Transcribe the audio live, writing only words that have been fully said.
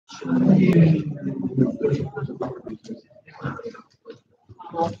I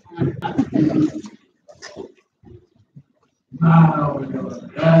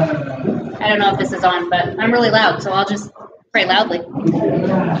don't know if this is on, but I'm really loud, so I'll just pray loudly.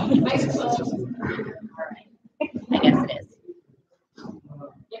 I guess it is.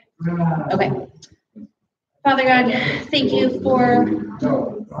 Okay. Father God, thank you for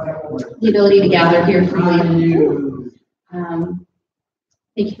the ability to gather here freely.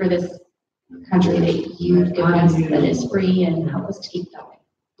 Thank you for this country that you've given us that is free, and help us to keep that way.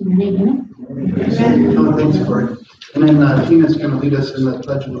 In your name, amen. No, thanks, Corey. And then Tina's going to lead us in the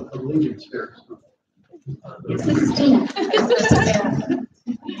Pledge of Allegiance here. Yes, this is Tina.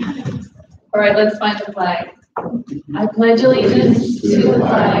 All right, let's find the flag. I pledge allegiance to the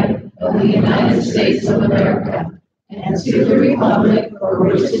flag of the United States of America and to the republic for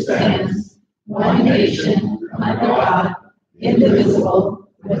which it stands, one nation, under God, indivisible,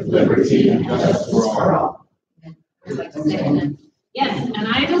 with liberty and justice for all. Yes, and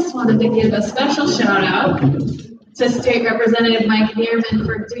I just wanted to give a special shout out to State Representative Mike Nearman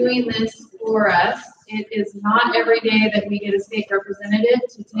for doing this for us. It is not every day that we get a state representative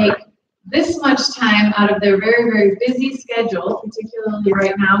to take this much time out of their very, very busy schedule, particularly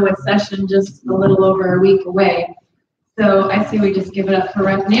right now with session just a little over a week away. So I say we just give it up for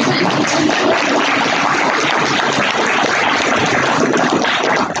Rep. Nearman.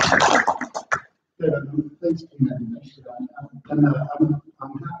 Thanks, Tina. And I'm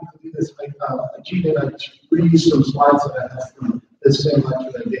happy to do this. I cheated. I reused some slides that I had from this same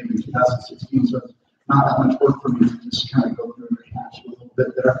lecture that I gave in 2016, so it's not that much work for me to just kind of go through and rehash a little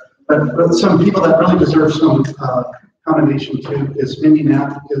bit there. But some people that really deserve some commendation too is Mindy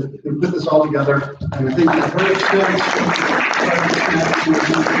Knapp, who put this all together, and I think that her experience.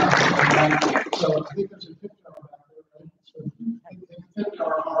 So I think there's a picture of that there, right? So I think a picture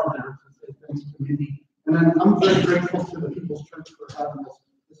of our there to say thanks to Mindy. And then I'm very grateful to the People's Church for having this.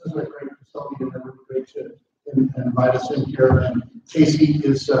 This is a great facility, and they're great to invite us in here. And Casey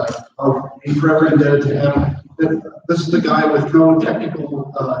is, I'll be forever indebted to him. This is the guy with no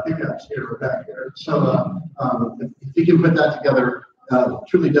technical hiccups here back here. So if he can put that together, it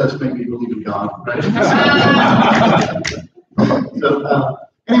truly does make me believe in God, right? So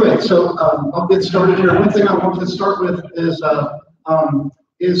anyway, so I'll get started here. One thing I want to start with is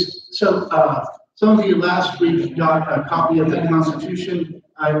some of you last week got a copy of the Constitution.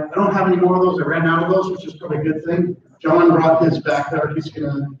 I don't have any more of those. I ran out of those, which is probably a good thing. John brought his back there. He's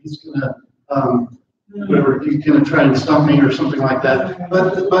gonna try and stump me or something like that.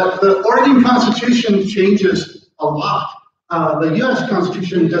 But the Oregon Constitution changes a lot. The U.S.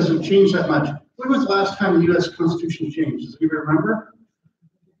 Constitution doesn't change that much. When was the last time the U.S. Constitution changed? Does anybody remember?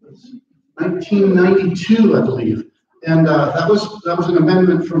 It was 1992, I believe. And that was an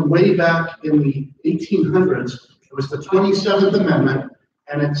amendment from way back in the 1800s. It was the 27th Amendment,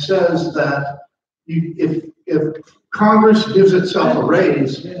 and it says that if Congress gives itself a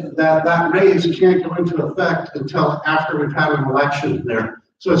raise, that raise can't go into effect until after we've had an election there.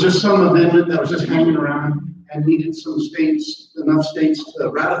 So it's just some amendment that was just hanging around and needed enough states to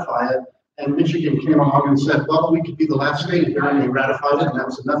ratify it. And Michigan came along and said, well, we could be the last state here, and they ratified it, and that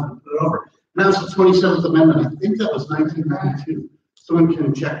was enough to put it over. Now it's the 27th Amendment. I think that was 1992. Someone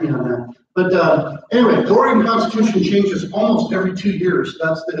can check me on that. But anyway, the Oregon Constitution changes almost every 2 years.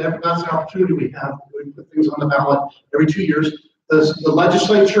 That's the opportunity we have. We put things on the ballot every 2 years. The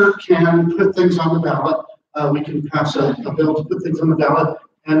legislature can put things on the ballot. We can pass a bill to put things on the ballot,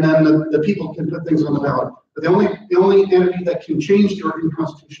 and then the people can put things on the ballot. But the only entity that can change the Oregon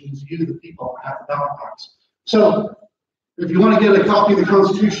Constitution is you, the people, at the ballot box. So if you want to get a copy of the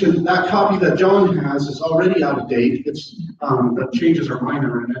Constitution, that copy that John has is already out of date. It's the changes are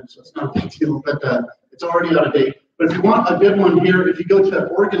minor in it, so it's not a big deal, but it's already out of date. But if you want a good one here, if you go to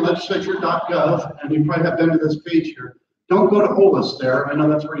OregonLegislature.gov, and you probably have been to this page here, don't go to OLAS there. I know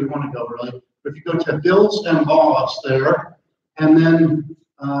that's where you want to go, really. But if you go to Bills and Laws there, and then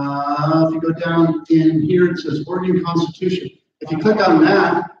if you go down in here, it says Oregon Constitution. If you click on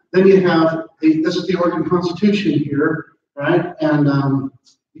that, then you have this is the Oregon Constitution here. Right, and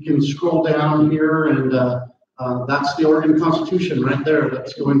you can scroll down here, and that's the Oregon Constitution right there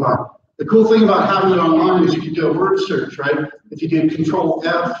that's going by. The cool thing about having it online is you can do a word search, right? If you do Control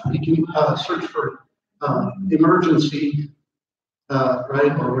F, you can search for emergency,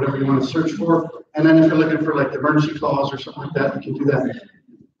 right, or whatever you want to search for. And then if you're looking for like the emergency clause or something like that, you can do that.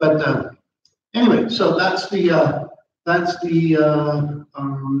 But anyway, so that's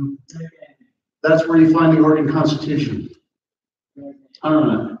where you find the Oregon Constitution.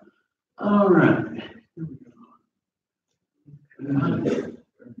 All right.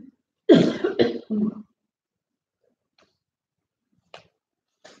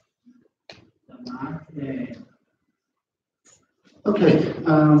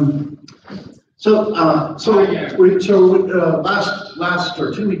 Last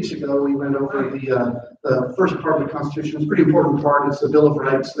or 2 weeks ago, we went over the first part of the Constitution. It's a pretty important part. It's the Bill of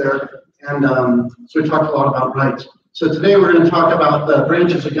Rights there. And so we talked a lot about rights. So today we're going to talk about the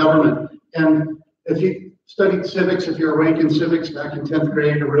branches of government. And if you studied civics, if you're awake in civics back in 10th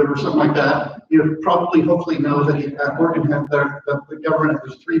grade or whatever, something like that, you probably, hopefully know that at Oregon, the government,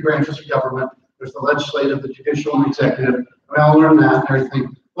 there's 3 branches of government. There's the legislative, the judicial, and executive. We all learn that and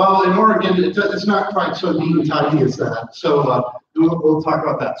everything. Well, in Oregon, it's not quite so neat and tidy as that. So we'll talk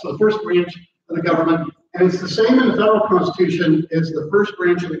about that. So the first branch of the government, and it's the same in the federal constitution, is the first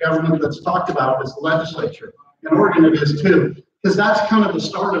branch of the government that's talked about is the legislature. In Oregon, it is too, because that's kind of the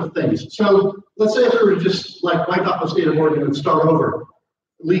start of things. So let's say if we were just like wipe out the state of Oregon and start over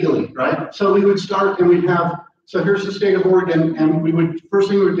legally, right? So we would start and we'd have, so here's the state of Oregon, and we would, first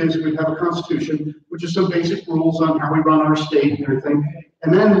thing we would do is we'd have a constitution, which is some basic rules on how we run our state and everything.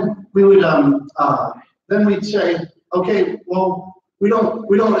 And then we would, then we'd say, okay, well, we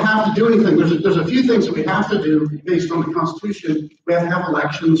don't have to do anything. There's a few things that we have to do based on the Constitution. We have to have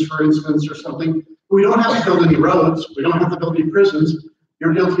elections, for instance, or something. We don't have to build any roads. We don't have to build any prisons.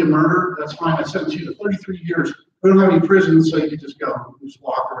 You're guilty of murder, that's fine. I sentence you to 33 years. We don't have any prisons, so you can just go, just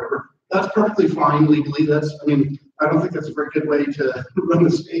walk or whatever. That's perfectly fine legally. I don't think that's a very good way to run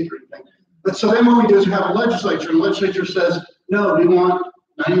the state or anything. But so then what we do is we have a legislature, and the legislature says, no, we want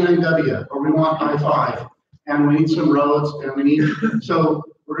 99W, or we want I-5, and we need some roads, and we need, so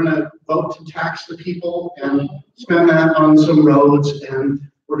we're gonna vote to tax the people and spend that on some roads, and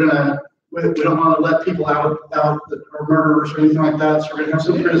we don't want to let people out that are murderers or anything like that, so we're gonna have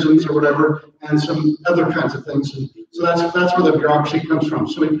some prisons or whatever, and some other kinds of things. And so that's where the bureaucracy comes from.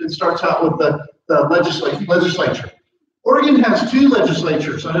 So it starts out with the legislature. Oregon has 2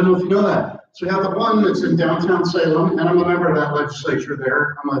 legislatures. I don't know if you know that. So we have the one that's in downtown Salem, and I'm a member of that legislature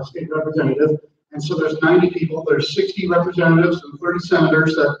there. I'm a state representative. And so there's 90 people, there's 60 representatives and 30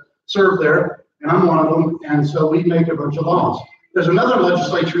 senators that serve there, and I'm one of them. And so we make a bunch of laws. There's another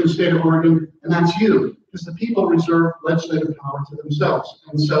legislature in the state of Oregon, and that's you, because the people reserve legislative power to themselves.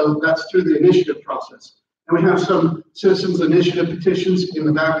 And so that's through the initiative process. And we have some citizens initiative petitions in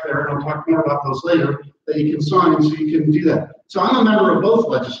the back there, and I'll talk more about those later, that you can sign so you can do that. So I'm a member of both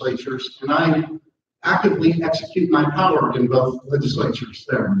legislatures, and I actively execute my power in both legislatures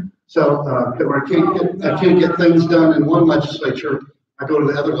there. So I can't get things done in one legislature, I go to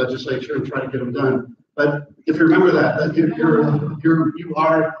the other legislature and try to get them done. But if you remember that you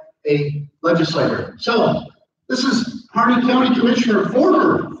are a legislator. So this is Harney County Commissioner,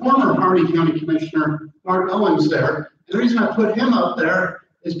 former Harney County Commissioner Mark Owens there. And the reason I put him up there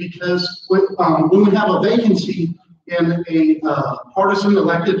is because when we have a vacancy in a partisan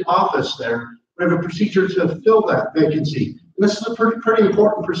elected office there, we have a procedure to fill that vacancy. And this is a pretty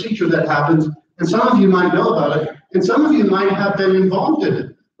important procedure that happens, and some of you might know about it, and some of you might have been involved in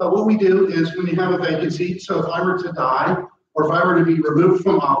it. But what we do is when you have a vacancy, so if I were to die, or if I were to be removed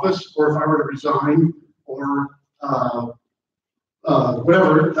from office, or if I were to resign, or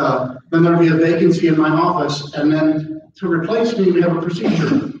whatever, then there'll be a vacancy in my office, and then to replace me, we have a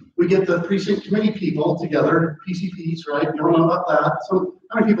procedure. We get the precinct committee people together, PCPs, right? You all know about that. So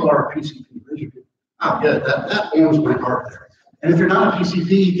how many people are a PCP? Oh, good. That warms my heart there. And if you're not a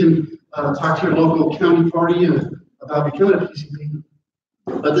PCP, you can talk to your local county party about becoming a PCP.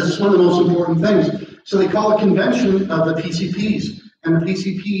 But this is one of the most important things. So they call a convention of the PCPs, and the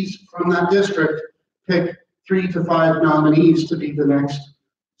PCPs from that district pick 3 to 5 nominees to be the next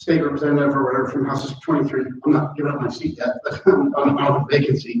state representative or whatever from House District 23. I'm not giving up my seat yet, but I'm on a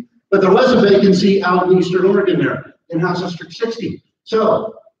vacancy. But there was a vacancy out in Eastern Oregon there in House District 60.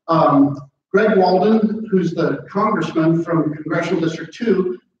 So Greg Walden, who's the congressman from Congressional District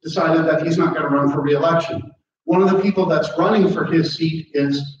 2, decided that he's not going to run for re-election. One of the people that's running for his seat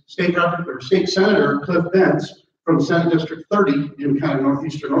is State Senator Cliff Bentz from Senate District 30 in kind of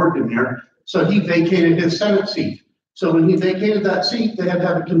northeastern Oregon there. So he vacated his Senate seat. So when he vacated that seat, they had to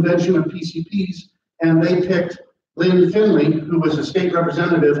have a convention of PCPs, and they picked Lynn Finley, who was a state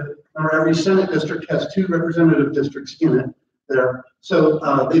representative. Or every Senate district has 2 representative districts in it there. So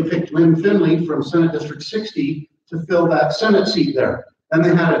they picked Lynn Finley from Senate District 60 to fill that Senate seat there. Then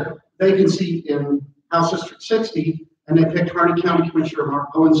they had a vacancy in House District 60, and they picked Harney County Commissioner Mark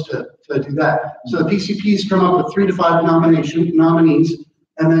Owens to do that. So the PCPs come up with 3 to 5 nominees,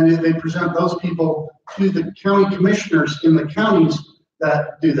 and then they present those people to the county commissioners in the counties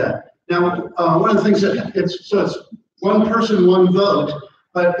that do that. Now, one of the things that it's one person, one vote,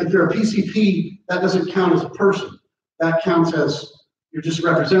 but if you're a PCP, that doesn't count as a person. That counts as You're just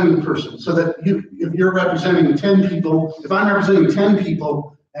representing the person. So that if you're representing 10 people, if I'm representing 10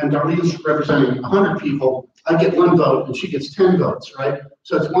 people and Darlene's representing 100 people, I get 1 vote and she gets 10 votes, right?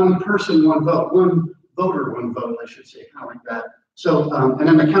 So it's 1 person, 1 vote, 1 voter, 1 vote, I should say, kind of like that. So, and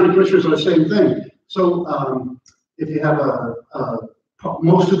then the county commissioners are the same thing. So if you have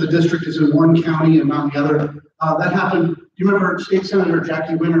most of the district is in one county and not the other, that happened. Do you remember State Senator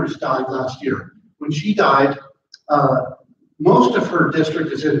Jackie Winters died last year? When she died, most of her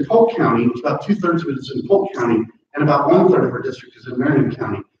district is in Polk County, about 2/3 of it is in Polk County, and about 1/3 of her district is in Marion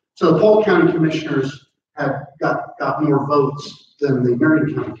County. So the Polk County commissioners have got more votes than the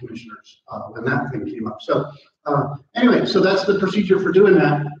Marion County commissioners when that thing came up. So anyway, so that's the procedure for doing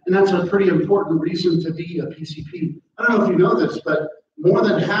that, and that's a pretty important reason to be a PCP. I don't know if you know this, but more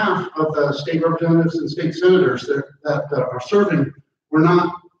than half of the state representatives and state senators that are serving were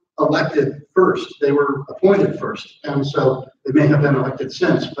not elected first. They were appointed first, and so they may have been elected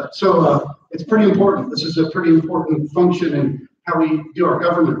since. But so it's pretty important. This is a pretty important function in how we do our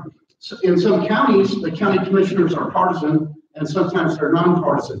government. So in some counties, the county commissioners are partisan, and sometimes they're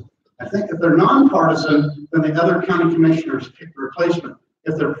nonpartisan. I think if they're nonpartisan, then the other county commissioners pick the replacement.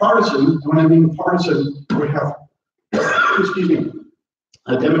 If they're partisan, and when I mean partisan, we have, excuse me,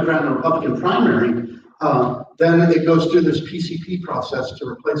 a Democrat and a Republican primary, then it goes through this PCP process to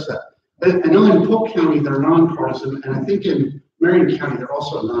replace that. I know in Polk County they're nonpartisan, and I think in Marion County they're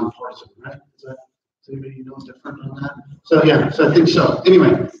also nonpartisan, right? Does anybody know different on that? So yeah, so I think so.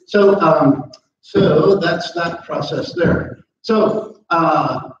 Anyway, so so that's that process there. So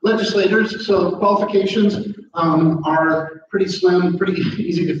legislators, so qualifications are pretty slim, pretty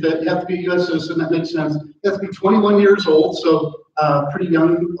easy to fit. You have to be a U.S. citizen, that makes sense. You have to be 21 years old, so pretty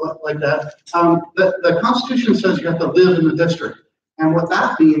young like that. The Constitution says you have to live in the district. And what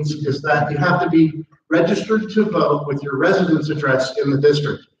that means is that you have to be registered to vote with your residence address in the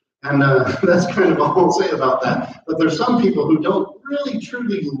district. And that's kind of all I'll say about that. But there's some people who don't really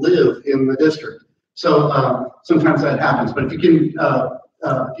truly live in the district. So sometimes that happens. But if you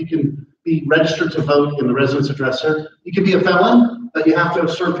can be registered to vote in the residence address there, you can be a felon, but you have to have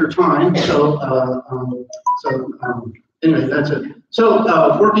served your time. So anyway, that's it. So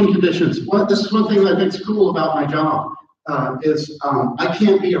working conditions. This is one thing that I think is cool about my job. I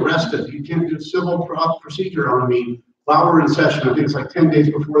can't be arrested. You can't do civil procedure on me while we're in session. I think it's like 10 days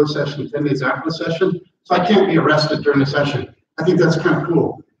before the session, 10 days after the session. So I can't be arrested during the session. I think that's kind of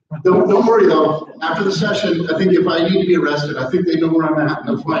cool. Don't worry though, after the session, I think if I need to be arrested, I think they know where I'm at and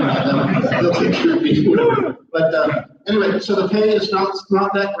they'll find out. They'll take care of me, whatever. But anyway, so the pay is not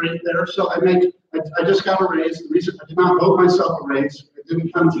that great there. So I just got a raise. The reason I did not vote myself a raise, it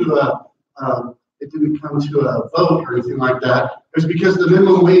didn't come to a vote or anything like that. It was because the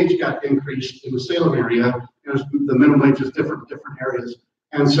minimum wage got increased in the Salem area. The minimum wage is different in different areas.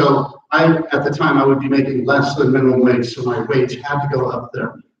 And so at the time, I would be making less than minimum wage, so my wage had to go up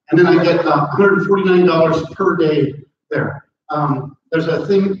there. And then I get $149 per day there. There's a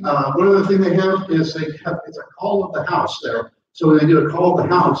thing, one other thing they have is it's a call of the house there. So when they do a call of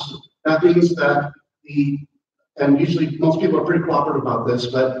the house, that means that and usually most people are pretty cooperative about this,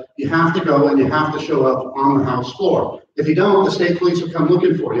 but you have to go and you have to show up on the House floor. If you don't, the state police will come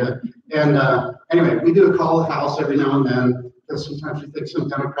looking for you. And anyway, we do a call of the House every now and then, because sometimes we think some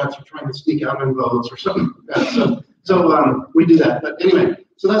Democrats are trying to sneak out in votes or something like that. So we do that. But anyway,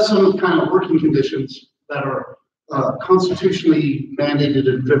 so that's some kind of working conditions that are constitutionally mandated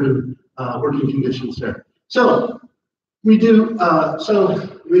and driven working conditions there. So we do,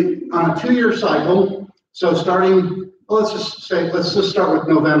 on a 2-year cycle, so starting, well, let's just start with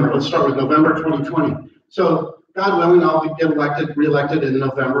November. Let's start with November 2020. So God willing, I'll get re-elected in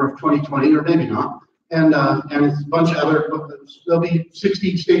November of 2020, or maybe not. And it's a bunch of other, there'll be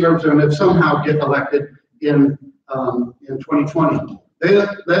 60 state representatives somehow get elected in 2020.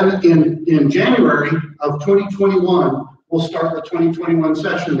 Then in January of 2021, we'll start the 2021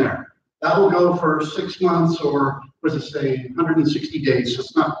 session there. That will go for 6 months, or what does it say, 160 days. So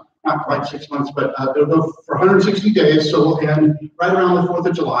it's not quite 6 months, but it'll go for 160 days. So we'll end right around the 4th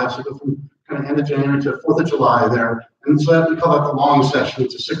of July. So go from kind of end of January to 4th of July there. And so we call that the long session.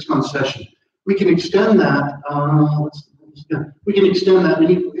 It's a 6-month session. We can extend that. We can extend that. We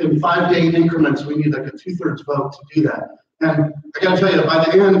need in 5-day increments. We need like a 2/3 vote to do that. And I got to tell you, by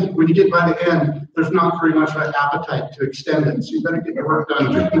the end, when you get by the end, there's not very much of an appetite to extend it. So you better get your work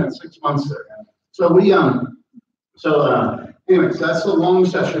done during that 6 months there. So we anyway, so that's the long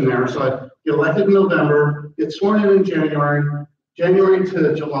session there. So I get elected in November, get sworn in January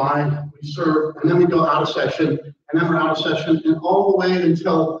to July, we serve, and then we go out of session, and then we're out of session, and all the way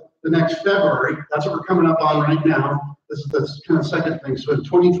until the next February. That's what we're coming up on right now. this is the kind of second thing. So in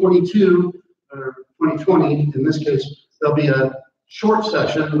 2022 or 2020, in this case, there'll be a short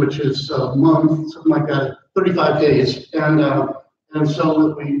session, which is a month, something like that, 35 days, and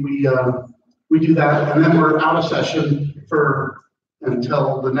so we do that, and then we're out of session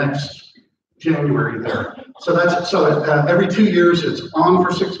until the next January there. So every 2 years it's on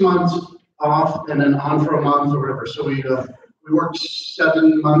for 6 months, off, and then on for a month or whatever. So we work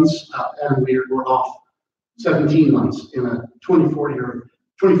 7 months and we're off 17 months in a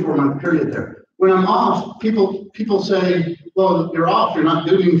 24-month period there. When I'm off, people say, well, you're off, you're not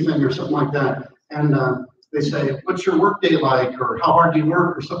doing anything or something like that. And they say, what's your work day like? Or how hard do you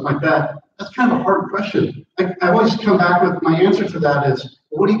work or something like that? That's kind of a hard question. I always come back with my answer to that is,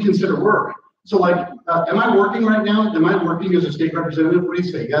 well, what do you consider work? So like, am I working right now? Am I working as a state representative? What do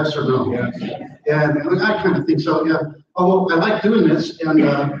you say, yes or no? Yes. And I kind of think so, yeah. Oh, well, I like doing this and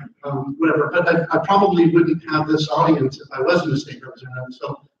whatever, but I probably wouldn't have this audience if I wasn't a state representative.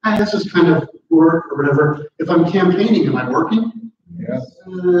 So this is kind of work or whatever. If I'm campaigning, am I working? Yes.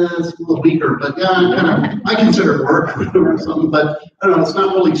 It's a little weaker, but yeah, I consider work or something, but I don't know, it's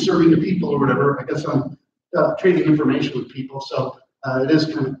not really serving the people or whatever. I guess I'm trading information with people, so it is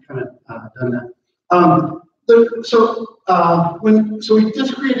kind of done that. So we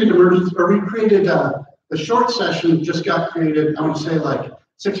just created emergency, or we created the short session just got created, I would say like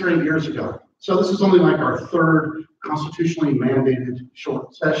 6 or 8 years ago. So this is only like our third constitutionally mandated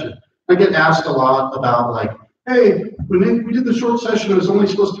short session. I get asked a lot about like, hey, when we did the short session, it was only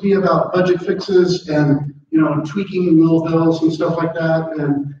supposed to be about budget fixes and, tweaking little bills and stuff like that.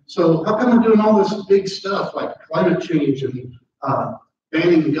 And so how come we're doing all this big stuff like climate change and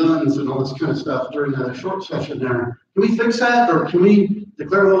banning guns and all this kind of stuff during the short session there? Can we fix that, or can we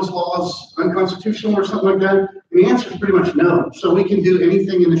declare those laws unconstitutional or something like that? And the answer is pretty much no. So we can do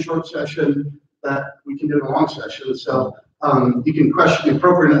anything in the short session that we can do in a long session. So you can question the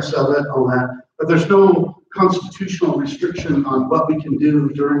appropriateness of it, all that, but there's no constitutional restriction on what we can do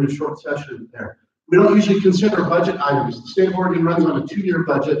during the short session there. We don't usually consider budget items. The state of Oregon runs on a 2-year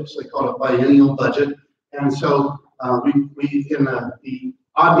budget, so they call it biennial budget. And so we in the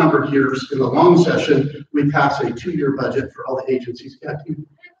odd numbered years in the long session, we pass a 2-year budget for all the agencies.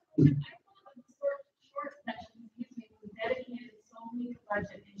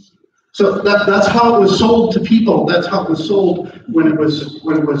 So that's how it was sold to people. That's how it was sold when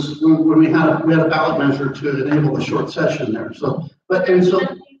we had a ballot measure to enable the short session there. So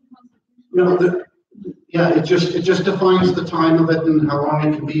it just defines the time of it and how long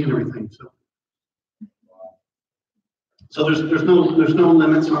it can be and everything. So there's no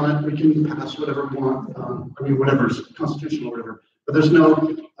limits on it. We can pass whatever we want. Whatever's constitutional or whatever. But there's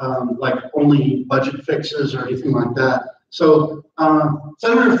no like only budget fixes or anything like that. So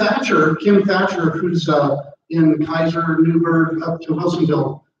Senator Thatcher, Kim Thatcher, who's in Kaiser, Newburgh, up to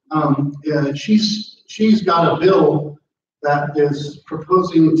Wilsonville, she's got a bill that is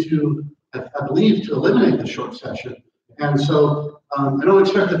proposing to, I believe, to eliminate the short session. And so I don't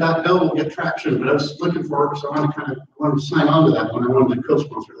expect that bill will get traction, but I was looking for it, so I wanted to sign on to that one. I wanted to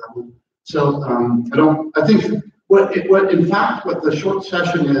co-sponsor that one. So I think what the short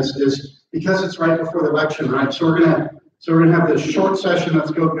session is because it's right before the election, right? So we're gonna have this short session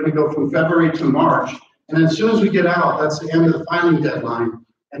that's going to go from February to March, and then as soon as we get out, that's the end of the filing deadline,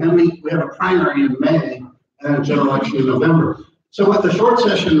 and then we have a primary in May and a general election in November. So what the short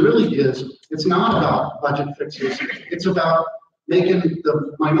session really is, it's not about budget fixes. It's about making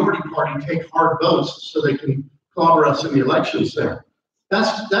the minority party take hard votes so they can clobber us in the elections there.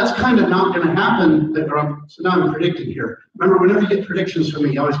 That's kind of not going to happen. So now I'm predicting here. Remember, whenever you get predictions from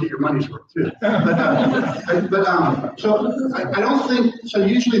me, you always get your money's worth too. So I don't think, so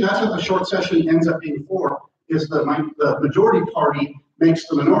usually that's what the short session ends up being for, is the majority party makes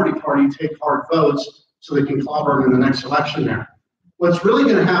the minority party take hard votes so they can clobber them in the next election there. What's really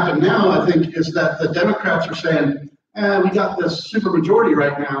going to happen now, I think, is that the Democrats are saying, we got this super majority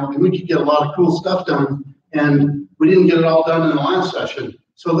right now, and we could get a lot of cool stuff done, and we didn't get it all done in the last session.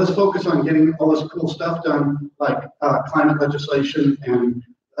 So let's focus on getting all this cool stuff done, like climate legislation and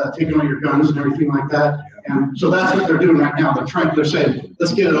taking away your guns and everything like that. And so that's what they're doing right now. They're saying,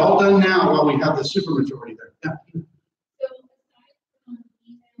 let's get it all done now while we have the super majority there. Yeah. So aside from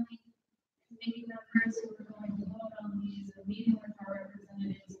emailing committee members who are going to vote on these and meeting with our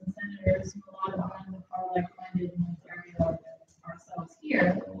representatives and senators, who a lot of them are like-minded in this area like ourselves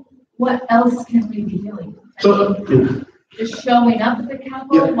here, what else can we be doing? Just showing up at the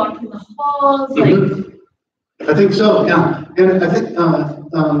Capitol, walking the halls, I think so, yeah. And I think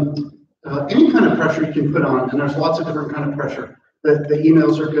any kind of pressure you can put on, and there's lots of different kind of pressure. The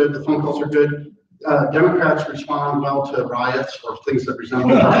emails are good, the phone calls are good. Democrats respond well to riots or things that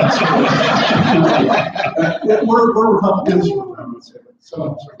resemble riots. We're Republicans, I would say,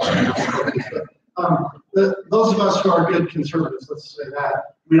 but those of us who are good conservatives, let's say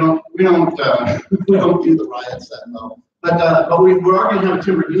that, we don't do the riots that well. But we are going to have a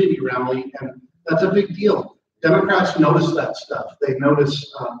timber unity rally, and that's a big deal. Democrats notice that stuff. They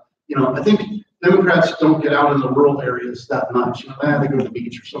notice, I think Democrats don't get out in the rural areas that much. They go to the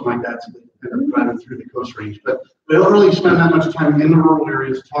beach or something like that, so they're driving through the Coast Range. But they don't really spend that much time in the rural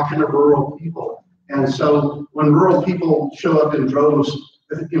areas talking to rural people. And so when rural people show up in droves,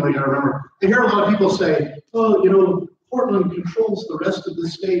 I think, you gotta remember, I hear a lot of people say, oh, Portland controls the rest of the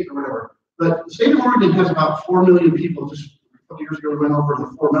state or whatever. But the state of Oregon has about 4 million people. Just a couple years ago, we went over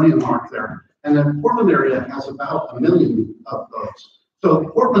the 4 million mark there. And the Portland area has about 1 million of those. So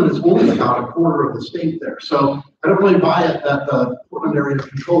Portland is only about a quarter of the state there. So I don't really buy it that the Portland area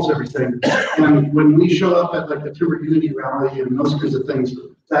controls everything. And when we show up at like the Timber Unity rally and those kinds of things,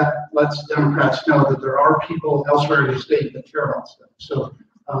 that lets Democrats know that there are people elsewhere in the state that care about stuff. So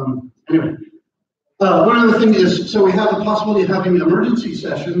anyway, one other thing is, so we have the possibility of having emergency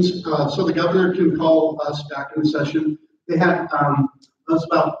sessions. So the governor can call us back in session. They had, that was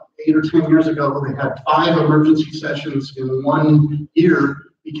about 8 or 10 years ago, they had 5 emergency sessions in 1 year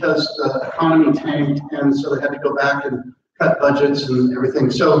because the economy tanked, and so they had to go back and cut budgets and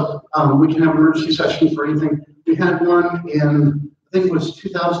everything. So we can have emergency sessions for anything. We had one in, I think it was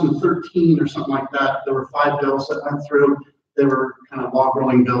 2013 or something like that. There were 5 bills that went through. They were kind of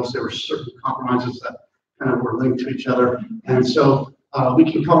log-rolling bills. There were certain compromises that kind of were linked to each other. And so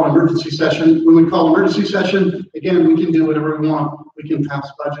we can call an emergency session. When we call emergency session, again, we can do whatever we want. We can pass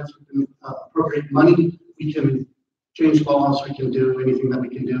budgets, we can appropriate money, we can change laws, we can do anything that we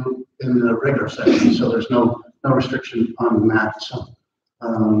can do in the regular session. So there's no restriction on that. So,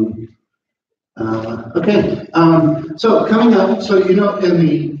 okay. So coming up, so in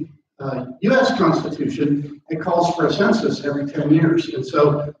the U.S. Constitution, it calls for a census every 10 years.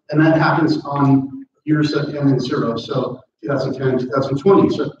 And that happens on years that end in 0. So 2010, 2020.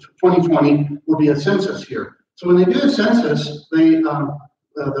 So 2020 will be a census year. So when they do a census, the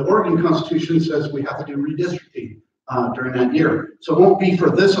Oregon Constitution says we have to do redistricting during that year. So it won't be for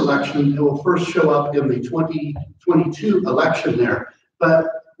this election. It will first show up in the 2022 election there.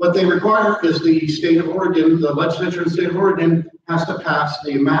 But what they require is the state of Oregon, the legislature in the state of Oregon has to pass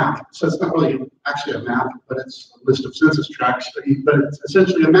a map. So it's not really actually a map, but it's a list of census tracts, but it's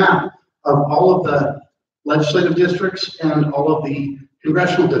essentially a map of all of the legislative districts and all of the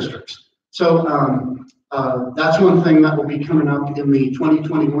congressional districts. So that's one thing that will be coming up in the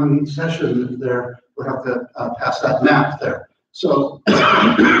 2021 session there. We'll have to pass that map there. So,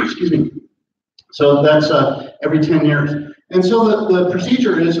 excuse me. So that's every 10 years. And so the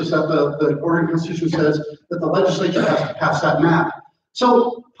procedure is that the Oregon Constitution says that the legislature has to pass that map.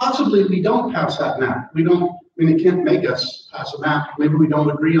 So possibly we don't pass that map. We don't, it can't make us pass a map. Maybe we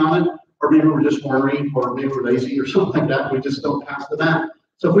don't agree on it, or maybe we're just ornery, or maybe we're lazy or something like that. We just don't pass the map.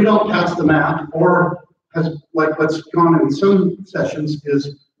 So if we don't pass the map, or like what's gone in some sessions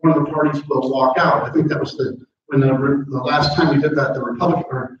is one of the parties will walk out. I think that was the last time we did that, the Republican,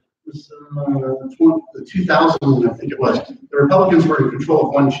 or it was the 2000, I think it was. The Republicans were in control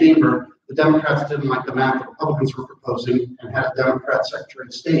of one chamber. The Democrats didn't like the map the Republicans were proposing and had a Democrat Secretary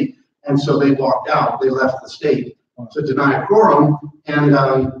of State. And so they walked out. They left the state to deny a quorum. And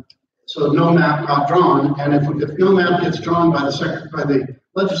so no map got drawn. And if no map gets drawn by the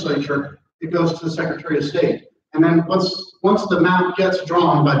legislature, it goes to the Secretary of State. And then once the map gets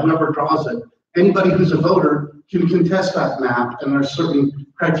drawn by whoever draws it, anybody who's a voter can contest that map, and there's certain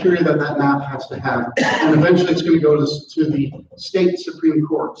criteria that map has to have. And eventually it's going to go to the state Supreme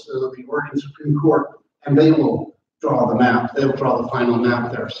Court, so the Oregon Supreme Court, and they will draw the map. They'll draw the final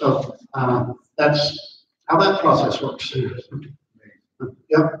map there. So that's how that process works.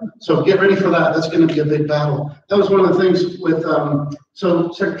 Yep. So get ready for that. That's going to be a big battle. That was one of the things with,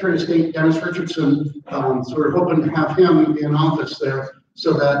 so Secretary of State Dennis Richardson, so we're hoping to have him in office there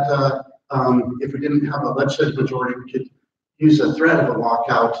so that if we didn't have a legislative majority, we could use the threat of a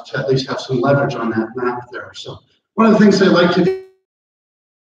walkout to at least have some leverage on that map there. So one of the things they like to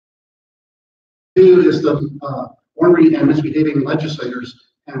do is the ornery and misbehaving legislators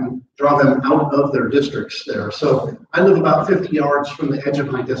and draw them out of their districts there. So I live about 50 yards from the edge of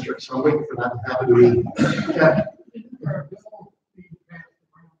my district, so I'm waiting for that to happen to me. Okay.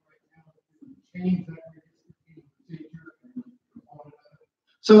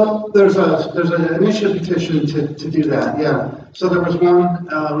 So there's an initiative petition to do that, yeah. So there was one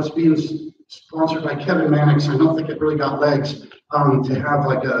was being sponsored by Kevin Mannix. I don't think it really got legs. to have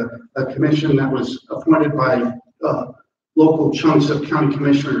like a commission that was appointed by local chunks of county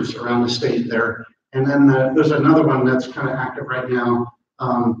commissioners around the state there. And then there's another one that's kind of active right now.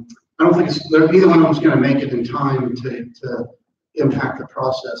 I don't think either one of them is going to make it in time to impact the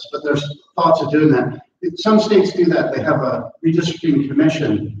process, but there's thoughts of doing that. Some states do that. They have a redistricting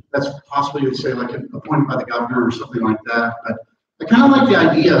commission that's possibly, you'd say, like appointed by the governor or something like that. But I kind of like the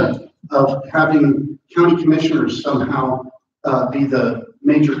idea of having county commissioners somehow be the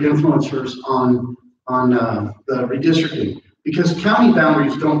major influencers on the redistricting, because county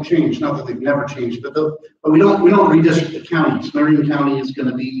boundaries don't change. Not that they've never changed, but we don't redistrict the counties. Marion County is going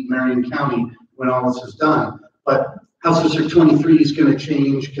to be Marion County when all this is done. But House District 23 is going to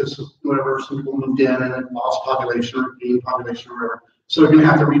change because whatever, some people moved in and it lost population or gained population or whatever. So they're going to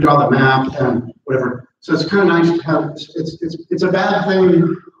have to redraw the map and whatever. So it's kind of nice to have. It's a bad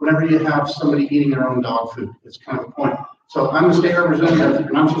thing whenever you have somebody eating their own dog food. It's kind of the point. So I'm a state representative,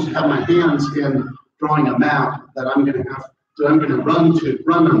 and I'm supposed to have my hands in drawing a map that I'm going to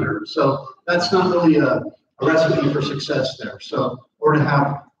run under. So that's not really a recipe for success there. So, or to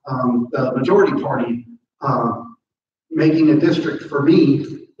have the majority party making a district for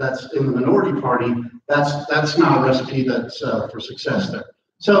me that's in the minority party, that's not a recipe that's for success there.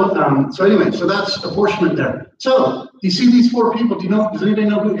 So anyway, so that's apportionment there. So do you see these four people? Does anybody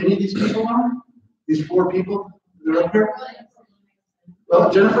know who any of these people are? These four people? They're up here? Well,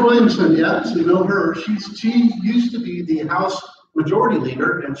 Jennifer Williamson, yeah, so you know her. She used to be the House Majority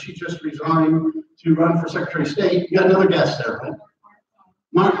Leader, and she just resigned to run for Secretary of State. You got another guest there, right?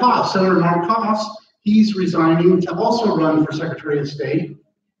 Mark Haas, Senator Mark Haas, he's resigning to also run for Secretary of State.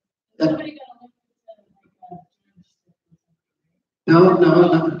 No.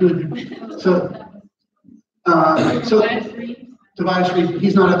 So Tobias Reed,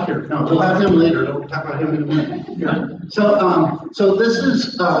 he's not up here. No, we'll have him later. We'll talk about him in a minute. Yeah. So this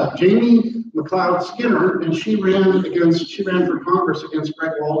is Jamie McLeod Skinner, and she ran for Congress against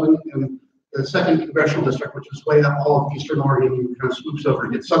Greg Walden in the 2nd Congressional District, which is way up all of Eastern Oregon, kind of swoops over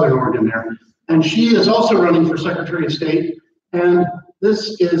and gets Southern Oregon there. And she is also running for Secretary of State. And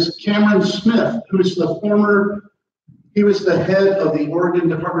this is Cameron Smith, who is he was the head of the Oregon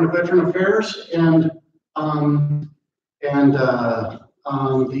Department of Veteran Affairs and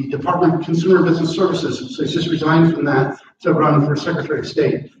the Department of Consumer Business Services. So he's just resigned from that to run for Secretary of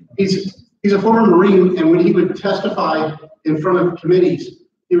State. He's a former Marine, and when he would testify in front of committees,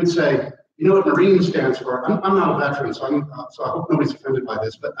 he would say, "You know what Marine stands for?" I'm not a veteran, so I hope nobody's offended by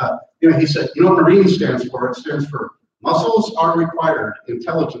this. But he said, "You know what Marine stands for? It stands for muscles are required,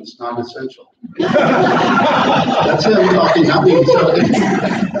 intelligence not essential." That's him talking, not me. So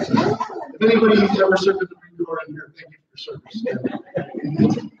if anybody's ever served in the Marine Corps in here, thank you for your service.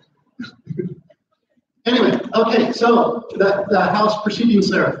 Anyway, okay, so the House proceedings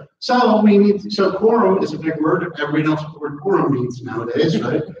there. So quorum is a big word. Everybody knows what the word quorum means nowadays,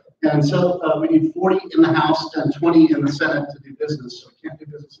 right? And so we need 40 in the House and 20 in the Senate to do business. So we can't do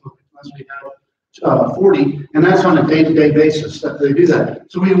business unless we have 40, and that's on a day-to-day basis that they do that.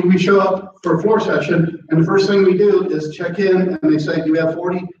 So we show up for a floor session, and the first thing we do is check in, and they say, "Do we have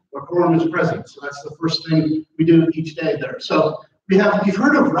 40? Our quorum is present." So that's the first thing we do each day there. So you've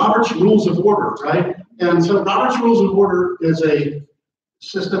heard of Robert's Rules of Order, right? And so Robert's Rules of Order is a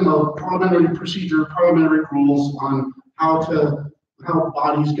system of parliamentary procedure, parliamentary rules on how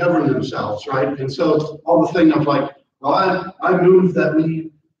bodies govern themselves, right? And so all the thing of like, well, I move that we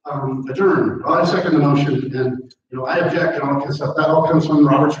adjourn. Well, I second the motion, and I object and all that kind of stuff. That all comes from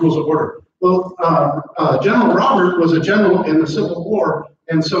Robert's Rules of Order. Well, General Robert was a general in the Civil War,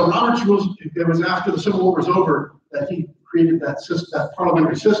 and so Robert's Rules. It was after the Civil War was over that he created that system, that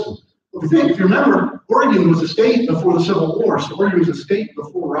parliamentary system. If you remember, Oregon was a state before the Civil War, so Oregon was a state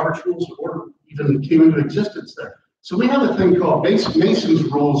before Robert's Rules of Order even came into existence there. So we have a thing called Mason's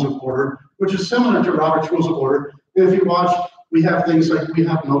Rules of Order, which is similar to Robert's Rules of Order. And if you watch, we have things like we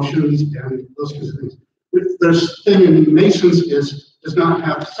have motions and those kinds of things. There's thing in Mason's does not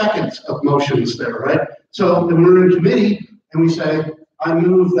have seconds of motions there, right? So when we're in committee and we say, "I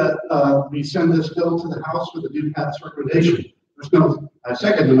move that we send this bill to the House with a due pass recommendation," there's no I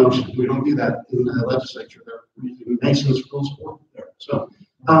second the motion. We don't do that in the legislature. We're using Mason's Rules of Order there. So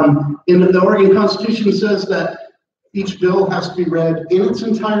in the Oregon Constitution says that each bill has to be read in its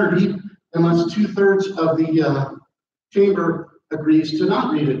entirety unless 2/3 of the chamber agrees to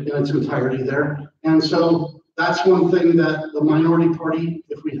not read it in its entirety there. And so that's one thing that the minority party,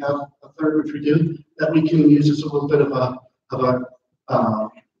 if we have a third, which we do, that we can use as a little bit of a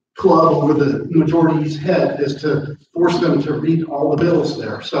club over the majority's head is to force them to read all the bills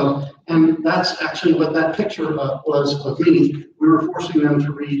there. So, and that's actually what that picture was of me. We were forcing them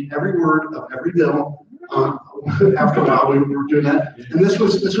to read every word of every bill. After a while, we were doing that. And this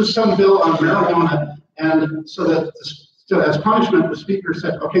was some bill on marijuana. And so as punishment, the speaker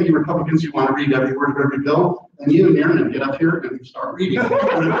said, okay, you Republicans, you want to read every word of every bill, and you and Nearman get up here and start reading.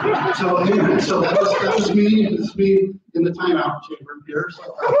 So anyway, so that was me in the timeout chamber here.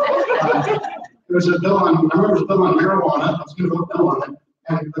 So there was a bill on, I remember it was a bill on marijuana. I was going to vote no on it.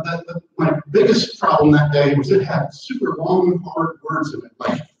 And my biggest problem that day was it had super long, hard words in it.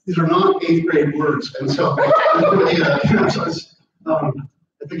 Like, these are not 8th grade words. And so,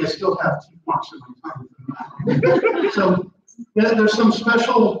 I think I still have 2 marks in my time. So yeah, there's some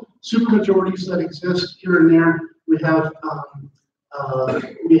special supermajorities that exist here and there. We have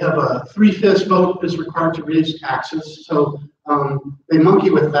a 3/5 vote is required to raise taxes. So they monkey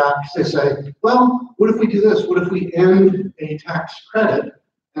with that because they say, well, what if we do this? What if we end a tax credit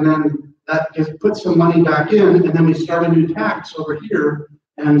and then that just puts some money back in and then we start a new tax over here?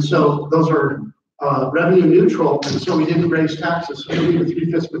 And so those are revenue neutral, and so we didn't raise taxes, so we need a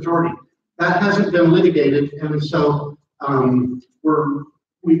 3/5 majority. That hasn't been litigated, and so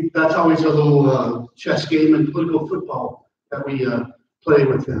that's always a little chess game and political football that we play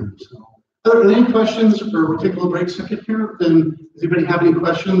with them. So, are there any questions, or we'll take a little break second here? Then, does anybody have any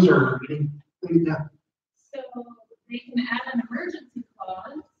questions or anything? Yeah. So they can add an emergency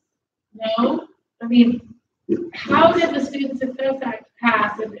clause. No, I mean, how did the Student Success Act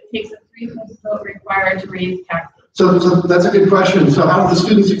pass if it takes a 3/5 vote required to raise taxes? So that's a good question. So how did the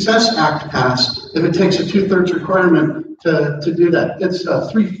Student Success Act pass if it takes a 2/3 requirement to do that? It's a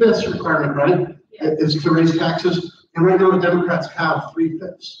 3/5 requirement, right? Yeah. Is to raise taxes. And right now the Democrats have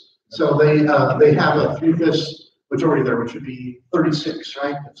 3/5. So they have a 3/5 majority there, which would be 36,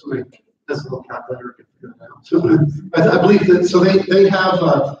 right? If somebody does a little calculator, can figure it out. So I believe that. So they have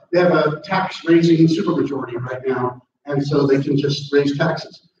a tax raising supermajority right now, and so they can just raise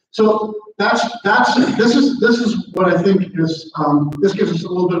taxes. So this is what I think is this gives us a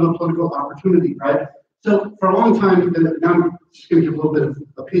little bit of a political opportunity, right? So for a long time, and now I'm just going to give a little bit of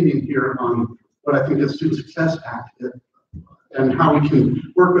opinion here on what I think the Student Success Act is and how we can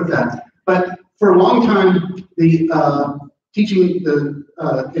work with that. But for a long time, the teaching, the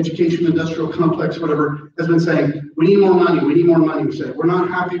education industrial complex, whatever, has been saying, we need more money, we need more money. We say, we're not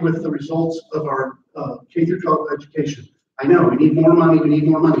happy with the results of our K-12 education. I know, we need more money, we need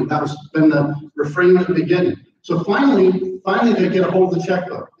more money. That has been the refrain at the beginning. So finally they get a hold of the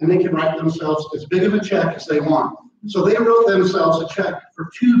checkbook and they can write themselves as big of a check as they want. So they wrote themselves a check for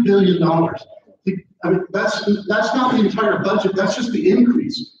 $2 billion. I mean, that's not the entire budget, that's just the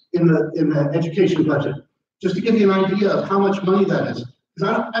increase in the education budget. Just to give you an idea of how much money that is.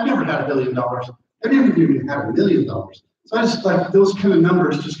 Because I've never had $1 billion. I've never even had $1 million. So I just like those kind of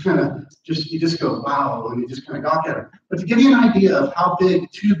numbers you just go, wow, and you just kind of gawk at it. But to give you an idea of how big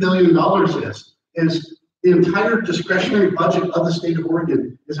 $2 billion is the entire discretionary budget of the state of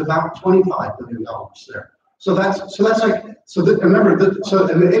Oregon is about $25 billion there. So remember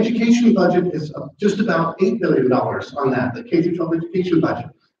and the education budget is just about $8 billion on that, the K-12 education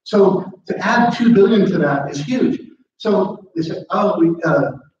budget. So to add $2 billion to that is huge. So they say,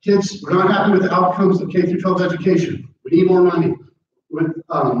 oh, kids, we're not happy with the outcomes of K-12 education. We need more money. We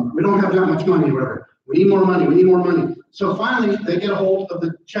don't have that much money, whatever. We need more money. We need more money. So finally, they get a hold of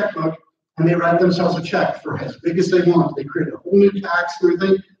the checkbook and they write themselves a check for as big as they want. They create a whole new tax and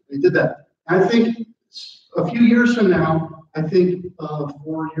everything. They did that. And I think a few years from now,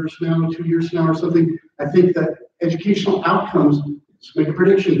 4 years from now, 2 years from now or something, I think that educational outcomes, let's make a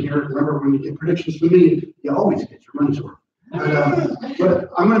prediction here. Remember, when you get predictions from me, you always get your money's worth. But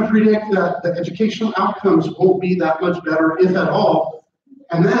I'm going to predict that the educational outcomes won't be that much better, if at all.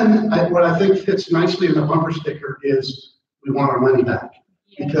 And then what I think fits nicely in the bumper sticker is we want our money back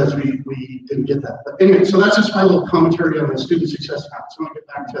because we didn't get that. But anyway, so that's just my little commentary on the Student Success Act. So I'm going to get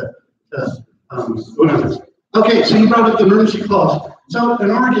back to going on this. Okay, so you brought up the emergency clause. So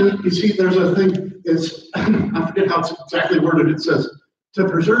in Oregon, you see there's a thing, I forget how it's exactly worded. It says, to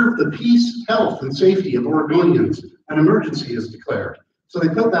preserve the peace, health, and safety of Oregonians, an emergency is declared. So they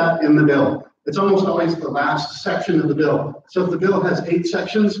put that in the bill. It's almost always the last section of the bill. So if the bill has 8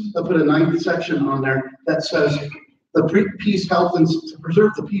 sections, they'll put a 9th section on there that says to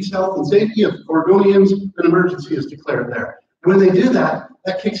preserve the peace, health, and safety of Oregonians, an emergency is declared there. And when they do that,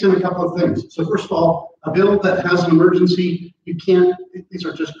 that kicks in a couple of things. So first of all, a bill that has an emergency, you can't, these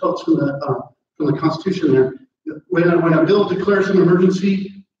are just quotes from the Constitution there. When a bill declares an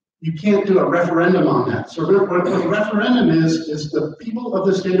emergency, you can't do a referendum on that. So what a referendum is the people of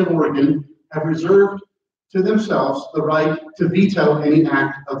the state of Oregon have reserved to themselves the right to veto any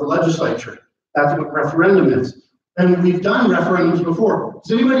act of the legislature. That's what referendum is. And we've done referendums before.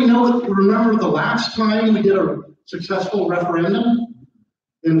 Does anybody remember the last time we did a successful referendum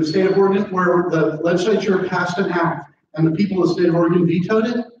in the state of Oregon where the legislature passed an act and the people of the state of Oregon vetoed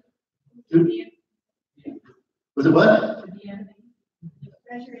it? Was it what?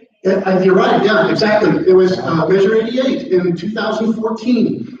 You're right, yeah, exactly. It was Measure 88 in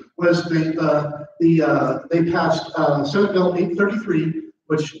 2014 was they passed Senate Bill 833,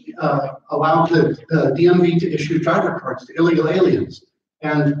 which allowed the DMV to issue driver cards to illegal aliens.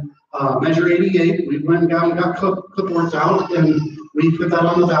 And Measure 88, we went down and got clipboards out, and we put that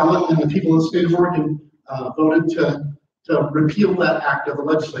on the ballot, and the people of the state of Oregon voted to repeal that act of the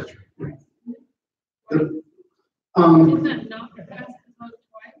legislature. Is that not passed the vote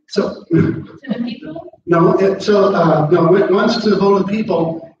twice? So, To the people? no, no, it went once to the vote of the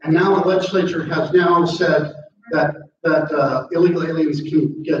people, and now the legislature has now said that illegal aliens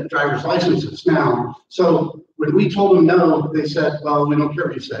can get driver's licenses now. So when we told them no, they said, well, we don't care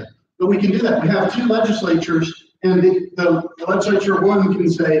what you say. But we can do that. We have two legislatures, and the legislature one can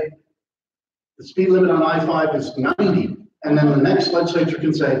say the speed limit on I-5 is 90. And then the next legislature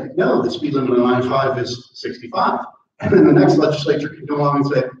can say, no, the speed limit on I-5 is 65. And then the next legislature can go along and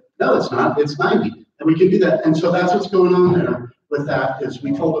say, no, it's not, it's 90. And we can do that. And so that's what's going on there with that, is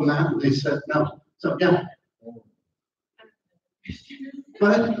we told them that, and they said no. So, yeah.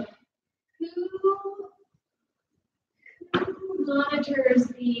 But Who monitors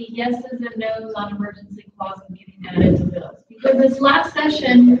the yeses and nos on emergency clauses getting added to bills? Because this last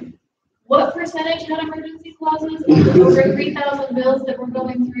session, what percentage had emergency clauses? Over 3,000 bills that we're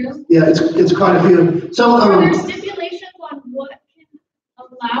going through? yeah, it's quite a few. So Are there stipulations on what can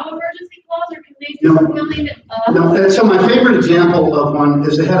allow emergency clause, or can they just leave it up? no, and so my favorite example of one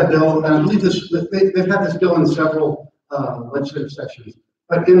is they had a bill, and I believe they've had this bill in several legislative sessions.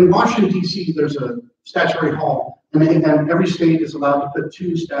 But in Washington, D.C., there's a statutory hall, and every state is allowed to put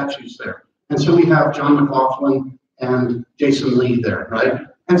 2 statues there. And so we have John McLaughlin and Jason Lee there, right?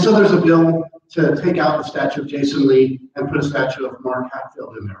 And so there's a bill to take out the statue of Jason Lee and put a statue of Mark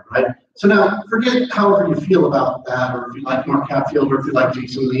Hatfield in there, right? So now, forget however you feel about that, or if you like Mark Hatfield, or if you like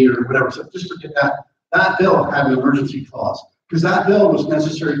Jason Lee, or whatever. So just forget that. That bill had an emergency clause, because that bill was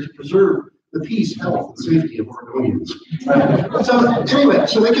necessary to preserve the peace, health, and safety of Oregonians. Right? So anyway,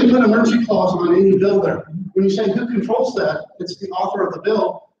 so they can put an emergency clause on any bill there. When you say who controls that, it's the author of the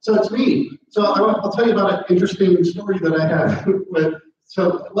bill. So it's me. So I'll tell you about an interesting story that I had with.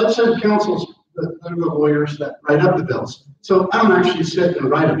 So legislative councils, they're the lawyers that write up the bills. So I don't actually sit and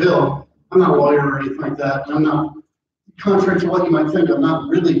write a bill. I'm not a lawyer or anything like that. I'm not, contrary to what you might think, I'm not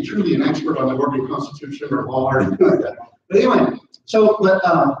really truly an expert on the Oregon Constitution or law or anything like that. But anyway, so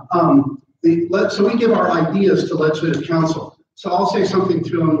so we give our ideas to legislative council. So I'll say something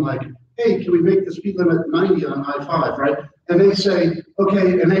to them like, hey, can we make the speed limit 90 on I-5, right? And they say,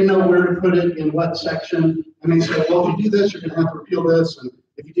 okay, and they know where to put it in what section. And they say, well, if you do this, you're going to have to repeal this. And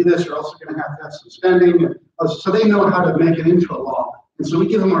if you do this, you're also going to have some spending. And so they know how to make it into a law. And so we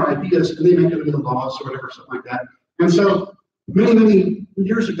give them our ideas, and they make it into laws or whatever, something like that. And so many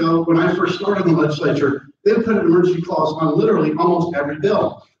years ago, when I first started in the legislature, they would put an emergency clause on literally almost every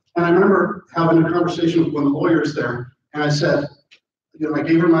bill. And I remember having a conversation with one of the lawyers there, and I said, I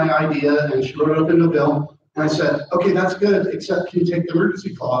gave her my idea, and she wrote it up into a bill. And I said, okay, that's good, except can you take the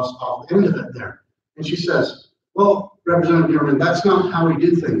emergency clause off the end of it there? And she says, well, Representative Nearman, that's not how we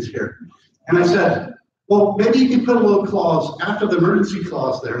do things here. And I said, well, maybe you can put a little clause after the emergency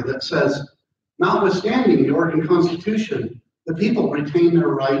clause there that says, notwithstanding the Oregon Constitution, the people retain their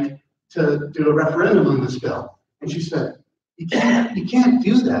right to do a referendum on this bill. And she said, you can't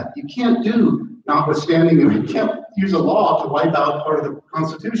do that. You can't do notwithstanding, and you can't use a law to wipe out part of the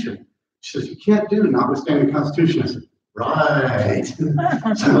Constitution. She says, you can't do notwithstanding the Constitution. I said, right.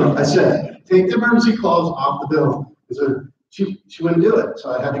 So I said, take the emergency clause off the bill. So she wouldn't do it.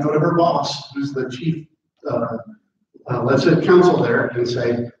 So I had to go to her boss, who's the chief legislative counsel there, and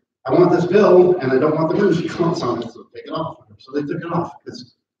say, I want this bill, and I don't want the emergency clause on it, so take it off. So they took it off,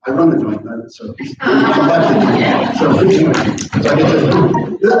 because I run the joint, right? So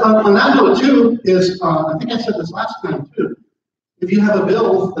on that note too is, I think I said this last time too, if you have a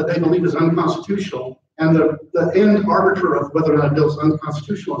bill that they believe is unconstitutional, and the end arbiter of whether or not a bill is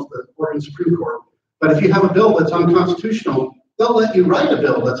unconstitutional is the Oregon Supreme Court, but if you have a bill that's unconstitutional, they'll let you write a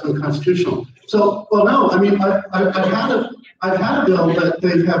bill that's unconstitutional. So, well, no, I mean, I've had a bill that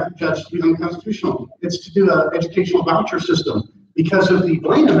they have judged to be unconstitutional. It's to do an educational voucher system. because of the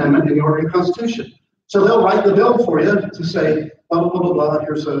Blaine Amendment in the Oregon Constitution. So they'll write the bill for you to say, blah, blah, blah, blah,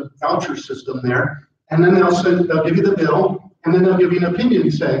 here's a voucher system there. And then they'll give you the bill, and then they'll give you an opinion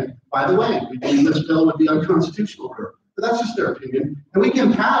saying, by the way, we believe this bill would be unconstitutional here. But that's just their opinion. And we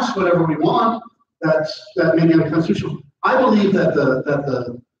can pass whatever we want that may be unconstitutional. I believe that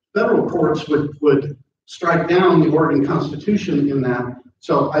the federal courts would strike down the Oregon Constitution in that.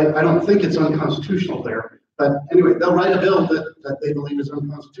 So I don't think it's unconstitutional there. But anyway, they'll write a bill that they believe is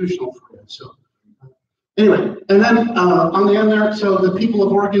unconstitutional for you. So anyway, and then on the end there, so the people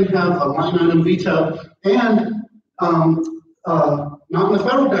of Oregon have a line item veto, and not in the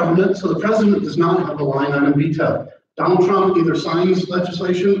federal government, so the president does not have a line item veto. Donald Trump either signs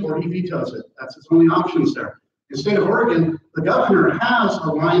legislation or he vetoes it. That's his only options there. In the state of Oregon, the governor has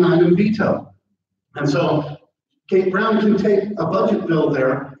a line item veto. And so Kate Brown can take a budget bill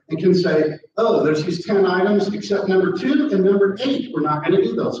there and can say, oh, there's these 10 items except number 2 and number 8. We're not going to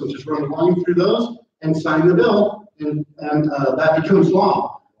do those. So just run a line through those and sign the bill, and that becomes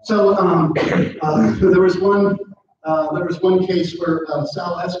law. So there was one case where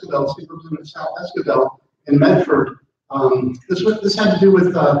Sal Esquivel, Superintendent Sal Esquivel in Medford, this had to do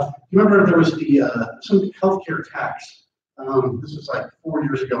with, you remember there was some healthcare tax. This was like 4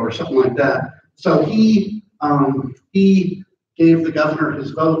 years ago or something like that. So he gave the governor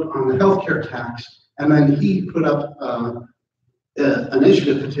his vote on the healthcare tax, and then he put up an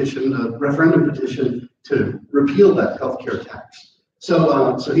initiative petition, a referendum petition to repeal that healthcare tax.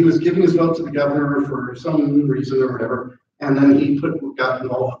 So he was giving his vote to the governor for some reason or whatever, and then he got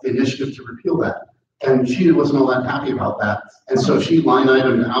involved with the initiative to repeal that. And she wasn't all that happy about that. And so she line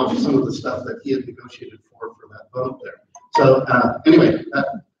itemed out some of the stuff that he had negotiated for that vote there. So anyway,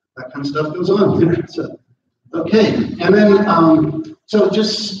 that kind of stuff goes on here. So, okay, and then so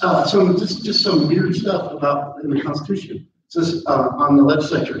just some weird stuff about in the Constitution. This on the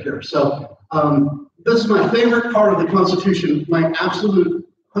legislature here. So this is my favorite part of the Constitution, my absolute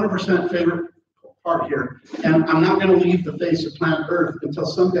 100% favorite part here. And I'm not going to leave the face of planet Earth until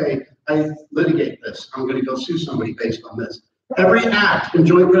someday I litigate this. I'm going to go sue somebody based on this. Every act and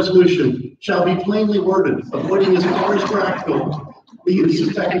joint resolution shall be plainly worded, avoiding as far as practical the use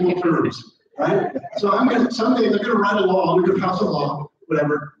of technical terms. Right? So someday they're going to write a law, they're going to pass a law,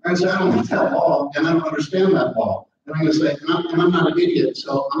 whatever, and say, I don't want that law, and I don't understand that law. And I'm going to say, and I'm not an idiot,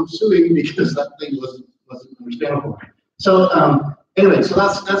 so I'm suing because that thing wasn't understandable. So anyway, so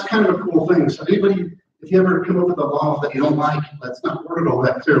that's kind of a cool thing. So anybody, if you ever come up with a law that you don't like, that's not worded all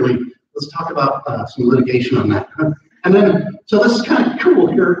that clearly, let's talk about some litigation on that. And then, so this is kind of cool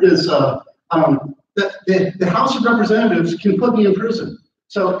here is that the House of Representatives can put me in prison.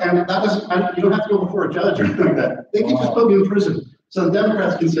 So, and that doesn't, you don't have to go before a judge or anything like that. They can just put me in prison. So the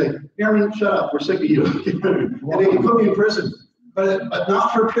Democrats can say, Nearman, shut up, we're sick of you. And they can put me in prison, but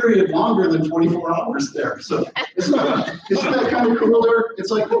not for a period longer than 24 hours there. So isn't that kind of cool there? It's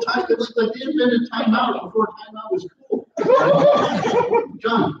like it's like the invented timeout before timeout was cool. Right?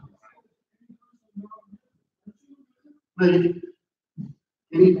 John.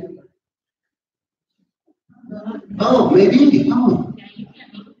 Oh, maybe.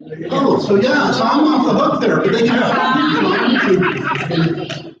 Oh, so yeah, so I'm off the hook there. But they not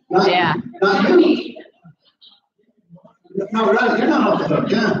you. No, right, you're not off the hook,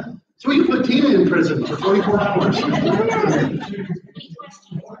 yeah. So we can put Tina in prison for 24 hours.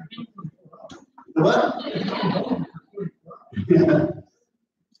 What? Yeah.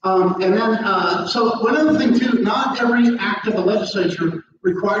 And then, so one other thing too, not every act of the legislature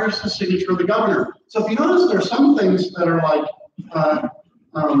requires the signature of the governor. So if you notice, there are some things that are like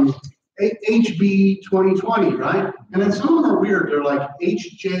HB 2020, right? And then some of them are weird. They're like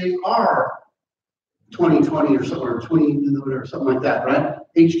HJR 2020 or something, or 20 or something like that, right?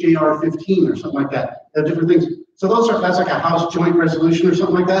 HJR 15 or something like that. They have different things. So that's like a House joint resolution or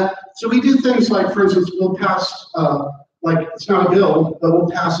something like that. So we do things like, for instance, we'll pass, like it's not a bill, but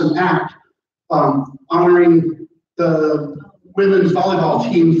we'll pass an act honoring the women's volleyball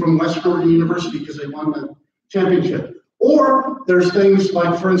team from West Florida University because they won the championship. Or there's things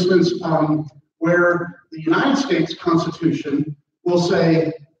like, for instance, where the United States Constitution will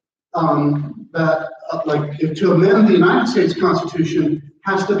say that, like, to amend the United States Constitution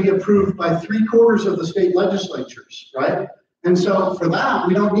has to be approved by 3/4 of the state legislatures, right? And so for that,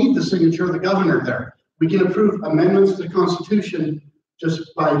 we don't need the signature of the governor there. We can approve amendments to the Constitution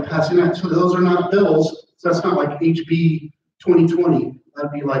just by passing that. So those are not bills. So that's not like HB 2020.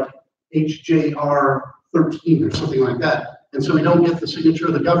 That'd be like HJR 13 or something like that. And so we don't get the signature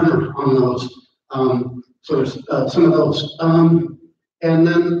of the governor on those. So there's some of those. And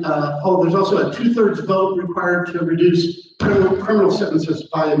then, there's also a 2/3 vote required to reduce criminal sentences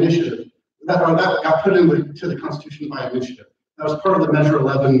by initiative. That got put into the Constitution by initiative. That was part of the Measure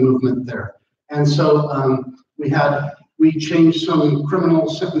 11 movement there. And so we changed some criminal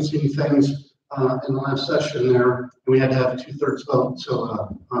sentencing things in the last session there, and we had to have a 2/3 vote.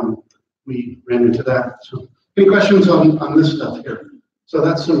 So we ran into that. So any questions on this stuff here? So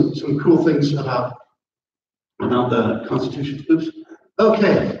that's some cool things about the Constitution. Oops.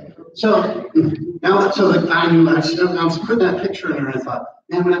 Okay. So now that I was putting that picture in there, and I thought,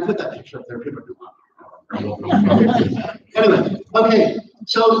 man, when I put that picture up there, people are going to Anyway, okay.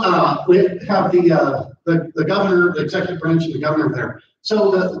 So we have the governor, the executive branch, and the governor there.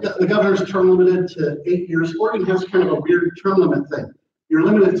 So the governor's term limited to 8 years. Oregon has kind of a weird term limit thing. You're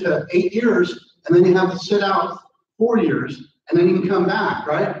limited to 8 years, and then you have to sit out 4 years, and then you can come back,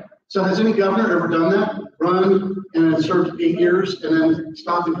 right? So has any governor ever done that? Run and then served 8 years, and then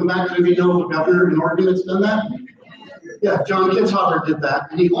stop and come back? Did you know of a governor in Oregon that's done that? Yeah, John Kitzhaber did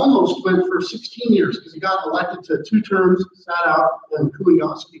that, and he almost went for 16 years because he got elected to 2 terms, sat out, and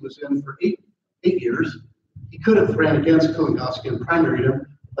Kuligowski was in for eight years. He could have ran against Kuligowski and primaried him,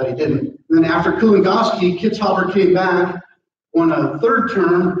 but he didn't. And then after Kuligowski, Kitzhaber came back, won a 3rd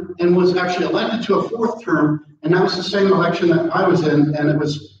term, and was actually elected to a 4th term, and that was the same election that I was in, and it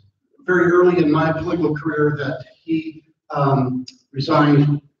was very early in my political career that he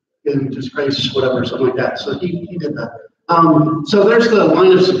resigned in disgrace, whatever, something like that. So he did that. So there's the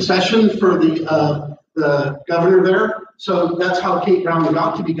line of succession for the governor there. So that's how Kate Brown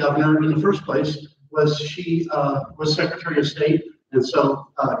got to be governor in the first place. Was she was Secretary of State, and so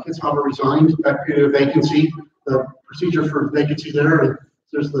Kitzhaber resigned. That created a vacancy. The procedure for vacancy there, and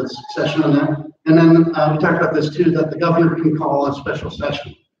there's the succession on that. And then we talked about this too, that the governor can call a special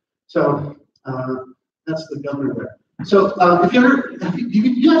session. So that's the governor there. So if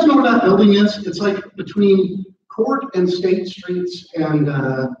you guys know where that building is? It's like between Court and State Streets and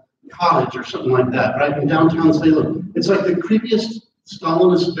Cottage or something like that, right? In downtown Salem. It's like the creepiest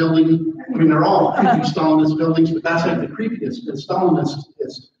Stalinist building. I mean, they're all creepy Stalinist buildings, but that's like the creepiest and Stalinist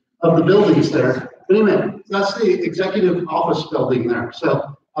of the buildings there. But anyway, that's the executive office building there.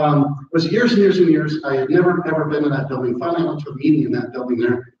 So it was years and years and years. I had never ever been in that building. Finally, I went to a meeting in that building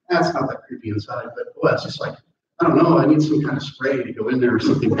there. That's not that creepy inside, but well, it's just like, I don't know, I need some kind of spray to go in there or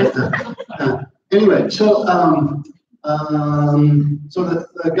something like that. Anyway, so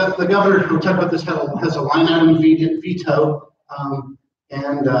the governor, we'll talk about this, has a line item veto,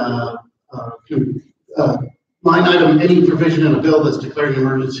 and line item any provision in a bill that's declared an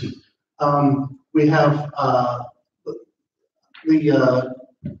emergency. We have the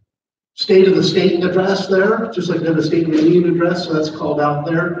State of the State address there, just like the State of the Union address, so that's called out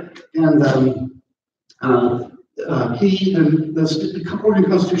there. And he, and the Oregon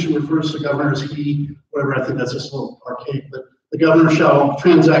Constitution refers to the governor as he, whatever, I think that's just a little archaic, but the governor shall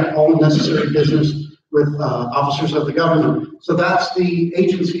transact all necessary business with officers of the government. So that's the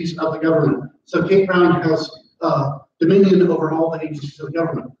agencies of the government. So Kate Brown has dominion over all the agencies of the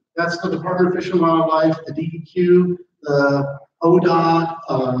government. That's the Department of Fish and Wildlife, the DEQ, the ODOT,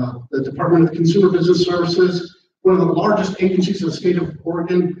 the Department of Consumer Business Services. One of the largest agencies of the state of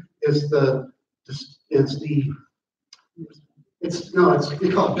Oregon is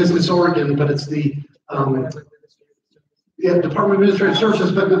we call it Business Oregon, but it's the Department of Administrative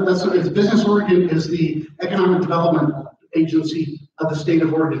Services, but it's Business Oregon is the economic development agency of the state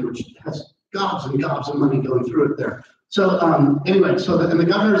of Oregon, which has gobs and gobs of money going through it there. So anyway, and the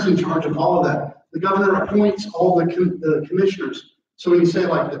governor is in charge of all of that. The governor appoints all the commissioners. So when you say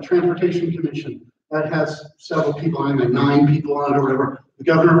like the Transportation Commission, that has several people on it, 9 people on it or whatever, the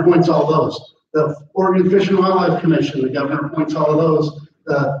governor appoints all those. The Oregon Fish and Wildlife Commission, the governor appoints all of those.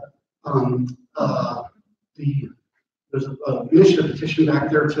 There's an initiative petition back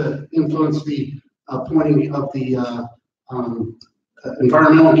there to influence the appointing of the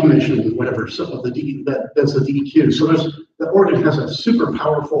Environmental Commission, whatever, so of that's the DEQ. So the Oregon has a super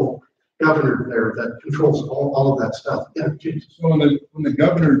powerful governor there that controls all of that stuff. Yeah, so when the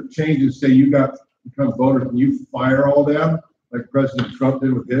governor changes, say you become voter, can you fire all them like President Trump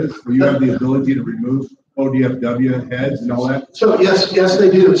did with his? Or you have the ability to remove ODFW heads and all that? So yes, they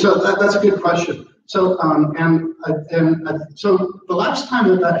do. So that's a good question. So so the last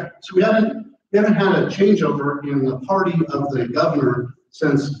time so we haven't had a changeover in the party of the governor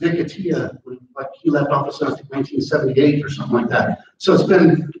since Vic Atiyeh, like he left office in 1978 or something like that. So it's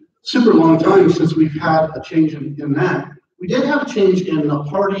been super long time since we've had a change in that. We did have a change in the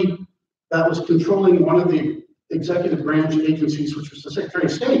party that was controlling one of the executive branch agencies, which was the Secretary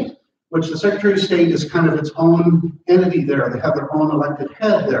of State. which the Secretary of State is kind of its own entity there. They have their own elected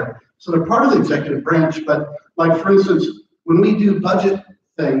head there. So they're part of the executive branch, but like, for instance, when we do budget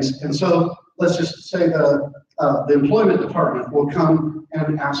things, and so let's just say the employment department will come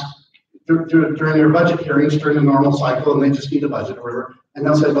and ask during their budget hearings during the normal cycle, and they just need a budget or whatever, and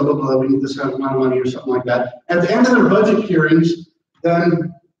they'll say, blah, blah, blah, we need this amount of money or something like that. At the end of their budget hearings,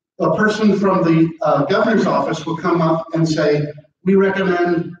 then a person from the governor's office will come up and say, we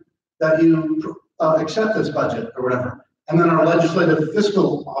recommend that you accept this budget or whatever. And then our legislative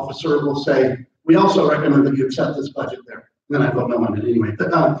fiscal officer will say, we also recommend that you accept this budget there. And then I vote no on it anyway.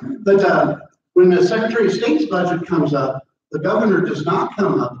 But when the Secretary of State's budget comes up, the governor does not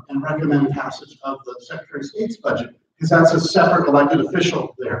come up and recommend passage of the Secretary of State's budget, because that's a separate elected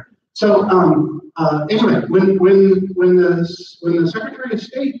official there. So anyway, when the Secretary of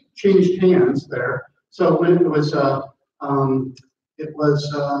State changed hands there, so when it was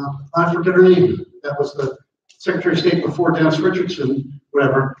I forget her name. That was the Secretary of State before Dennis Richardson,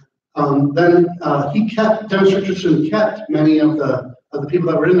 whatever. Then Dennis Richardson kept many of the people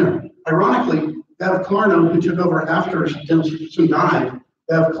that were in there. Ironically, Bev Clarno, who took over after Dennis Richardson died,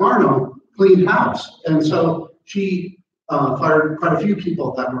 Bev Clarno cleaned house, and so she fired quite a few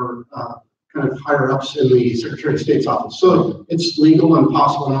people that were kind of higher ups in the Secretary of State's office. So it's legal and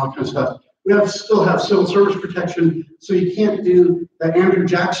possible and all that kind of stuff. We still have civil service protection, so you can't do the Andrew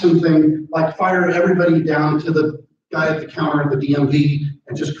Jackson thing, like fire everybody down to the guy at the counter at the DMV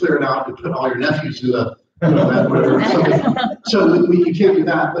and just clear it out and put all your nephews in the, that whatever. So you can't do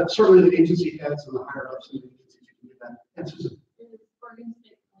that, but certainly the agency heads and the higher ups in the agency can do that. And Susan.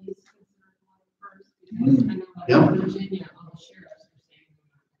 Yeah.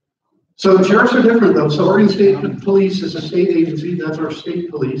 So the sheriffs are different though. So Oregon State Police is a state agency. That's our state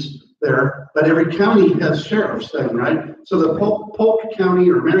police there. But every county has sheriffs then, right? So the Polk County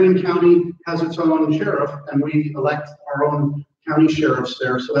or Marion County has its own sheriff, and we elect our own county sheriffs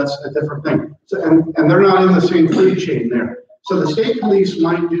there. So that's a different thing. So and they're not in the same food chain there. So the state police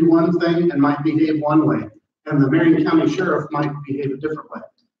might do one thing and might behave one way, and the Marion County sheriff might behave a different way.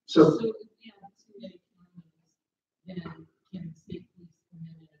 So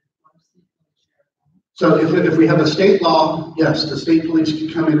So if we have a state law, yes, the state police can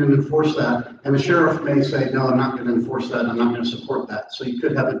come in and enforce that, and the sheriff may say, no, I'm not going to enforce that, I'm not going to support that. So you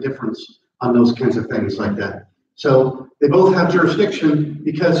could have a difference on those kinds of things like that. So they both have jurisdiction,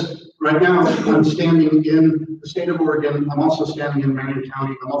 because right now I'm standing in the state of Oregon, I'm also standing in Marion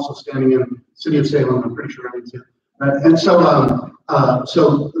County, I'm also standing in the city of Salem, I'm pretty sure I need to. And so we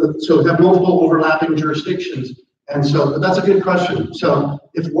have multiple overlapping jurisdictions. And so that's a good question. So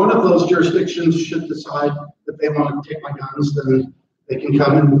if one of those jurisdictions should decide that they want to take my guns, then they can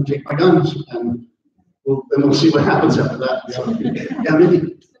come and take my guns, and then we'll see what happens after that. So, yeah,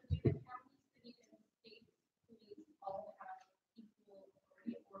 maybe.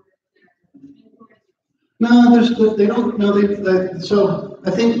 No, they don't. No, so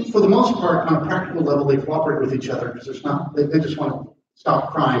I think for the most part, on a practical level, they cooperate with each other, because there's not. They just want to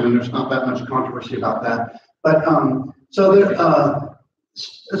stop crime, and there's not that much controversy about that. But so there,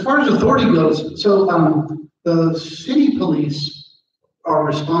 as far as authority goes, so the city police are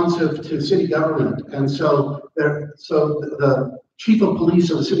responsive to city government, and so the chief of police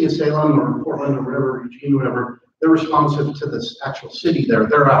of the city of Salem or Portland or whatever, Eugene, whatever, they're responsive to this actual city there.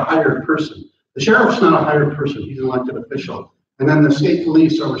 They're a hired person. The sheriff's not a hired person; he's an elected official. And then the state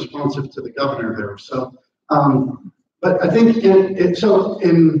police are responsive to the governor there. So, but I think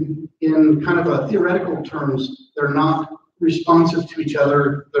in kind of a theoretical terms, they're not responsive to each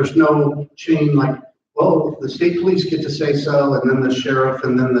other. There's no chain like, well, the state police get to say so, and then the sheriff,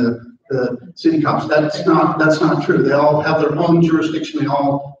 and then the city cops. That's not true. They all have their own jurisdiction. They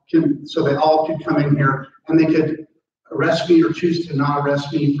all could come in here, and they could arrest me or choose to not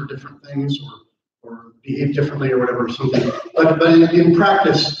arrest me for different things, or behave differently or whatever, something. But in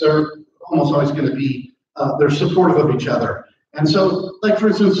practice, they're almost always going to be they're supportive of each other. And so, like for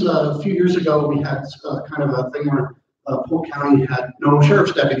instance, a few years ago, we had kind of a thing where Polk County had no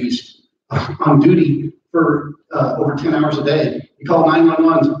sheriff's deputies on duty for over 10 hours a day. You call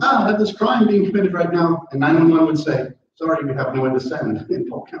 911, I have this crime being committed right now, and 911 would say, sorry, we have no one to send in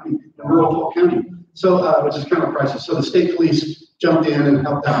Polk County, in rural Polk County. So, which is kind of a crisis. So the state police jumped in and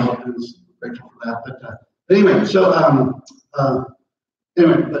helped out, and was grateful for that. But anyway, so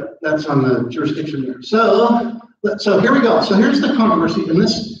but that's on the jurisdiction there. So here we go. So here's the controversy, and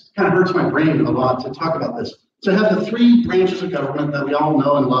this kind of hurts my brain a lot to talk about this. So I have the three branches of government that we all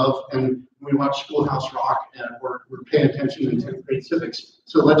know and love, and we watch Schoolhouse Rock, and we're paying attention in 10th grade civics.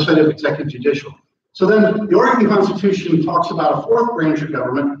 So legislative, executive, judicial. So then the Oregon Constitution talks about a fourth branch of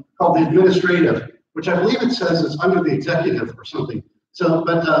government called the administrative, which I believe it says is under the executive or something. So,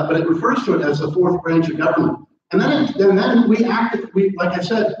 but it refers to it as the fourth branch of government. And then we like I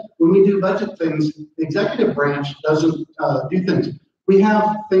said, when we do budget things, the executive branch doesn't do things. We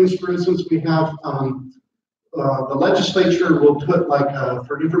have things, for instance, we have the legislature will put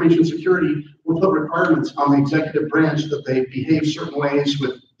for information security, we'll put requirements on the executive branch that they behave certain ways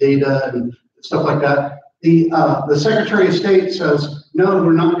with data and stuff like that. The Secretary of State says, no,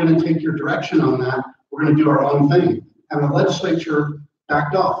 we're not going to take your direction on that. We're going to do our own thing. And the legislature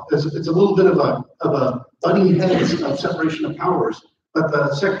backed off. It's a little bit of a butting heads of separation of powers. But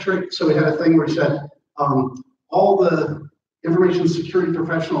the Secretary, so we had a thing where he said, all the information security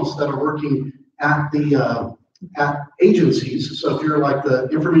professionals that are working at the at agencies. So if you're like the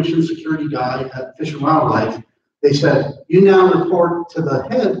information security guy at Fish and Wildlife, they said, you now report to the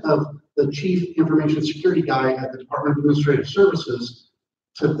head of the chief information security guy at the Department of Administrative Services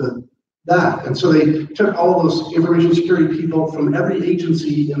to that. And so they took all those information security people from every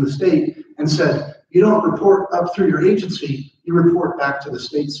agency in the state and said, you don't report up through your agency, you report back to the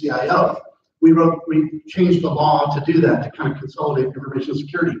state CIO. We changed the law to do that, to kind of consolidate information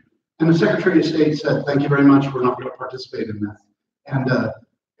security. And the Secretary of State said, thank you very much, we're not going to participate in that.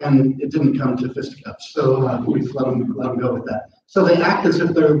 And it didn't come to fisticuffs. So we let them go with that. So they act as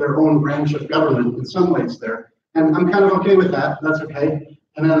if they're their own branch of government in some ways there. And I'm kind of okay with that, that's okay.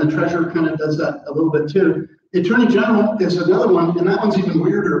 And then the treasurer kind of does that a little bit too. The Attorney General is another one, and that one's even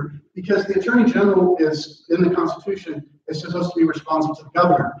weirder because the Attorney General is, in the Constitution, is supposed to be responsive to the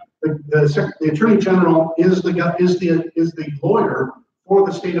governor. The Attorney General is the lawyer for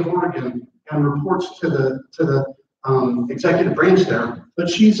the state of Oregon and reports to the executive branch there, but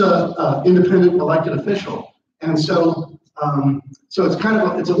she's a independent elected official, and so it's kind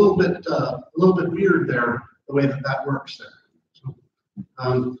of it's a little bit weird there the way that works there.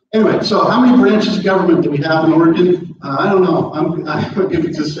 Anyway, so how many branches of government do we have in Oregon? I don't know. I would give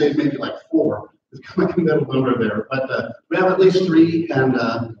it to say maybe like 4. It's kind of a middle number there, but we have at least 3,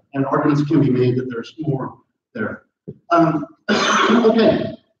 and arguments can be made that there's more there.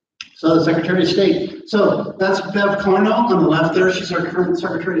 Okay, so the Secretary of State. So that's Bev Clarno on the left there. She's our current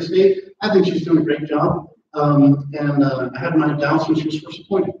Secretary of State. I think she's doing a great job. I had my doubts when she was first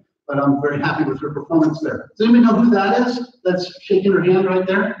appointed, but I'm very happy with her performance there. Does anybody know who that is? That's shaking her hand right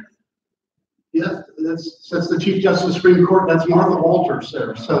there. Yeah, that's the Chief Justice of the Supreme Court. That's Martha Walters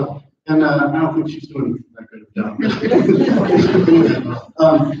there. So, and I don't think she's doing that good of a job.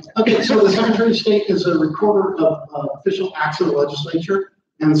 Okay, so the Secretary of State is a recorder of official acts of the legislature.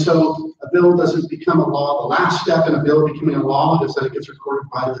 And so a bill doesn't become a law. The last step in a bill becoming a law is that it gets recorded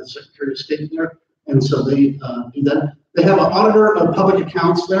by the Secretary of State there. And so they do that. They have an auditor of public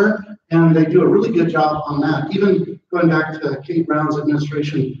accounts there, and they do a really good job on that. Even going back to Kate Brown's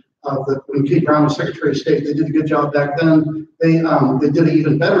administration, when Kate Brown was Secretary of State, they did a good job back then. They did an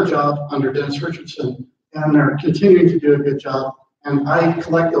even better job under Dennis Richardson, and they're continuing to do a good job. And I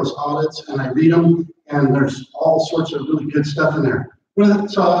collect those audits and I read them, and there's all sorts of really good stuff in there.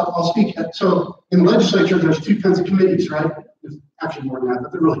 So I'll speak. So in the legislature, there's 2 kinds of committees, right? There's actually more than that,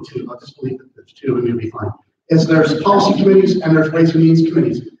 but there are really 2. I'll just believe that there's 2 and you'll be fine. There's policy committees and there's ways and means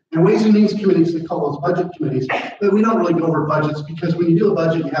committees. And ways and means committees, they call those budget committees, but we don't really go over budgets because when you do a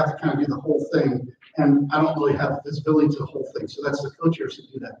budget, you have to kind of do the whole thing. And I don't really have visibility to the whole thing. So that's the co-chairs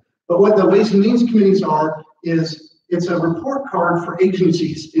that do that. But what the ways and means committees are is it's a report card for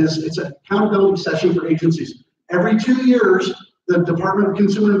agencies. It's an accountability session for agencies. Every 2 years, the Department of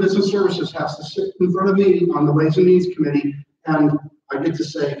Consumer and Business Services has to sit in front of me on the Ways and Means Committee, and I get to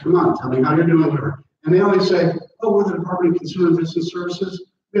say, come on, tell me how you're doing here. And they always say, oh, we're the Department of Consumer and Business Services.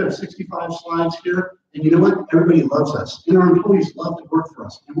 We have 65 slides here, and you know what? Everybody loves us, and our employees love to work for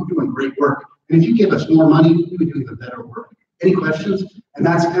us, and we're doing great work. And if you give us more money, we would do even better work. Any questions? And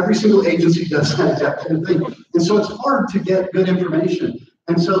that's every single agency does that exact same thing. And so it's hard to get good information.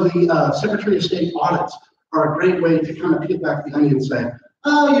 And so the Secretary of State audits are a great way to kind of peel back the onion and say,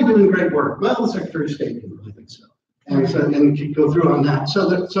 oh, you're doing great work. Well, the Secretary of State didn't really think so. And you go through on that.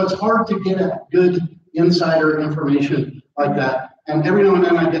 So it's hard to get at good insider information like that. And every now and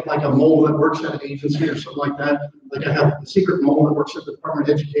then I get like a mole that works at an agency or something like that. Like I have a secret mole that works at the Department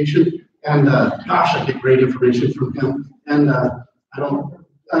of Education. And gosh, I get great information from him. And I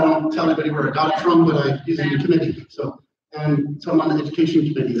don't tell anybody where I got it from, but I use it in the committee. So I'm on the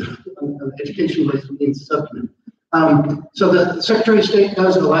education committee, the education ways and means subcommittee. So the Secretary of State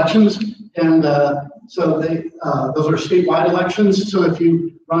does elections, and so those are statewide elections. So if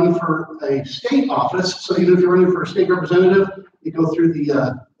you run for a state office, so even if you're running for a state representative, you go through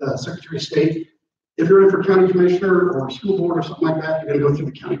the Secretary of State. if you're in for county commissioner or school board or something like that, you're gonna go through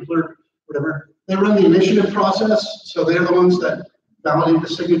the county clerk, whatever. They run the initiative process, so they're the ones that validate the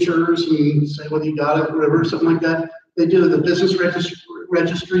signatures and say whether you got it, whatever, something like that. They do the business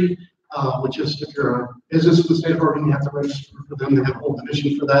registry, which is if you're a business in the state of Oregon, you have to register for them. They have a whole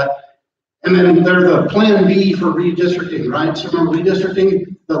division for that. And then they're the plan B for redistricting, right? So remember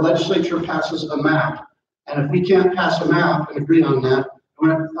redistricting, the legislature passes a map. And if we can't pass a map and agree on that,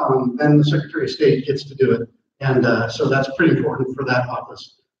 then the Secretary of State gets to do it. And so that's pretty important for that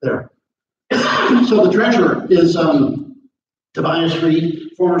office there. So the treasurer is Tobias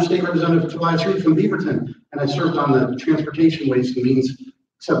Reed, former state representative Tobias Reed from Beaverton. And I served on the Transportation Ways and Means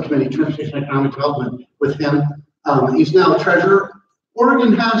Subcommittee, Transportation and Economic Development with him. He's now treasurer.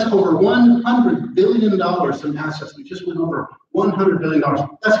 Oregon has over $100 billion in assets. We just went over $100 billion.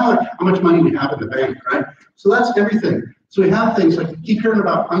 That's how much money we have in the bank, right? So that's everything. So we have things like, you keep hearing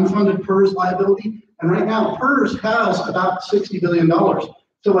about unfunded PERS liability. And right now, PERS has about $60 billion.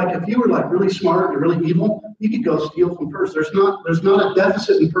 So like if you were like really smart and really evil, you could go steal from PERS. There's not a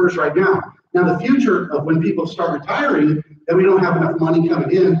deficit in PERS right now. Now the future of when people start retiring, then we don't have enough money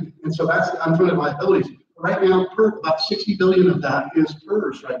coming in. And so that's the unfunded liabilities. Right now, about 60 billion of that is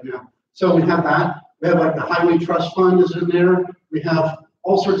PERS right now. So we have that. We have like the Highway Trust Fund is in there. We have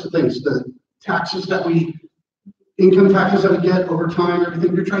all sorts of things. The taxes that income taxes that we get over time,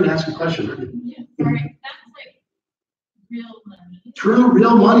 everything. You're trying to ask a question, right? Yeah, sorry, that's like real money. True,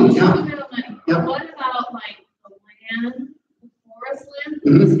 real money, yeah. True, real money. Yep. What about like the land, the forest land?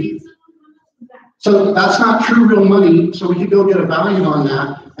 Mhm. States, so that's not true real money. So we could go get a value on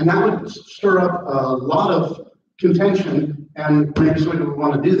that, and that would stir up a lot of contention. And maybe we would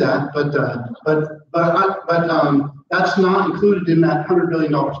want to do that, but that's not included in that $100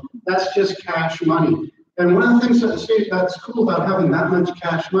 billion. That's just cash money. And one of the things that's cool about having that much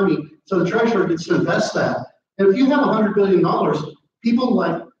cash money, so the treasurer gets to invest that. And if you have $100 billion, people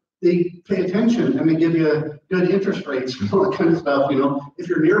they pay attention and they give you good interest rates and all that kind of stuff. You know, if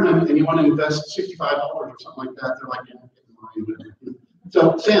you're Nearman and you want to invest $65 or something like that, they're like, yeah,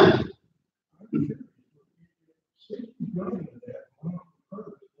 so Sam.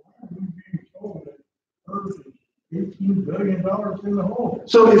 $18 billion in the hole.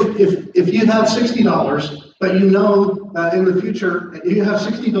 So if you have $60, but you know that in the future you have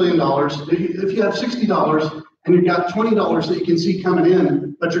 $60 billion, if you have $60 and you've got $20 that you can see coming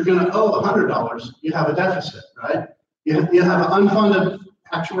in, but you're going to owe $100, you have a deficit, right? You have an unfunded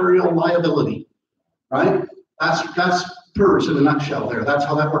actuarial liability, right? That's PERS in a nutshell there. That's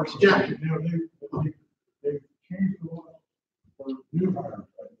how that works. Jack. They've changed the law for new hires.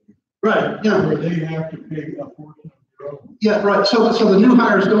 Right, yeah. Where they have to pay a portion of their own. Yeah, right. So the new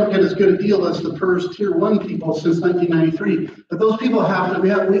hires don't get as good a deal as the PERS Tier 1 people since 1993. But those people we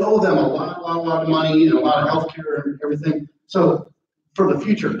owe them a lot of money and a lot of health care and everything. So for the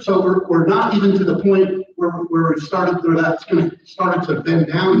future. So we're not even to the point where we started where that's going to start to bend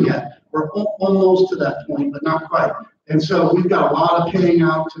down yet. We're almost to that point, but not quite. And so we've got a lot of paying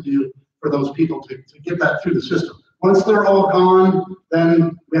out to do for those people to get that through the system. Once they're all gone,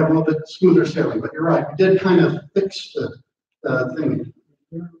 then we have a little bit smoother sailing. But you're right, we did kind of fix the thing.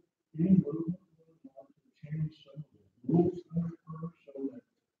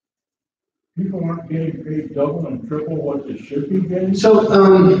 People aren't getting paid double and triple what they should be getting? So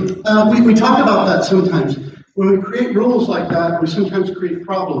we talk about that sometimes. When we create rules like that, we sometimes create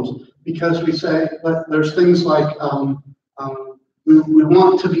problems because we say, but there's things like we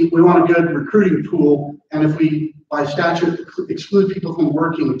want a good recruiting pool, and if we by statute exclude people from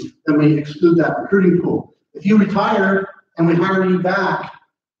working, then we exclude that recruiting pool. If you retire and we hire you back,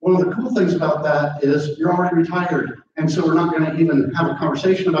 one of the cool things about that is you're already retired, and so we're not going to even have a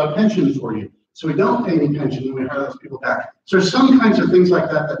conversation about pensions for you. So we don't pay any pension when we hire those people back. So there's some kinds of things like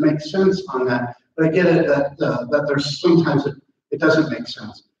that that make sense on that, but I get it that there's sometimes it doesn't make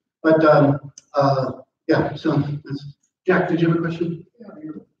sense. But yeah, so Jack, did you have a question? Yeah,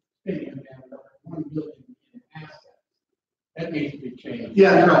 you're saying that $1 billion in assets. That needs to be changed.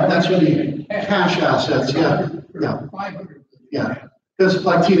 Yeah, you're right. That's really cash assets. Yeah, yeah, 500. yeah. Because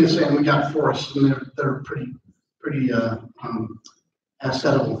like Tina's saying, we got forests and they're pretty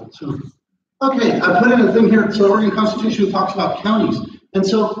assetable. So okay, I put in a thing here. So the Oregon Constitution talks about counties, and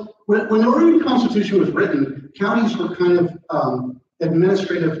so when the Oregon Constitution was written, counties were kind of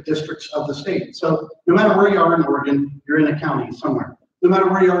administrative districts of the state. So no matter where you are in Oregon, you're in a county somewhere. No matter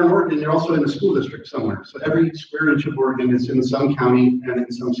where you are in Oregon, you're also in a school district somewhere. So every square inch of Oregon is in some county and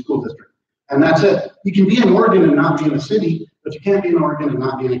in some school district. And that's it. You can be in Oregon and not be in a city, but you can't be in Oregon and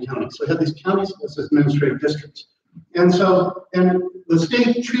not be in a county. So you have these counties as administrative districts. And so, and the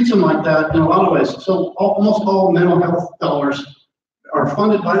state treats them like that in a lot of ways. So almost all mental health dollars are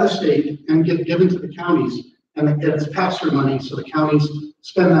funded by the state and get given to the counties, and it's pass-through money, so the counties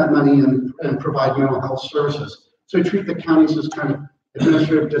spend that money and provide mental health services. So we treat the counties as kind of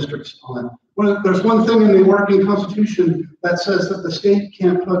administrative districts on it. There's one thing in the Oregon Constitution that says that the state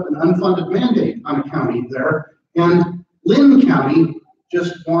can't put an unfunded mandate on a county there, and Lynn County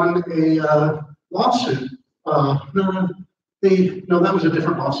just won a lawsuit. No, that was a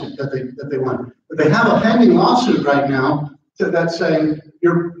different lawsuit that they won. But they have a pending lawsuit right now that's saying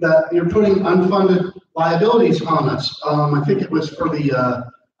you're putting unfunded liabilities on us. I think it was for the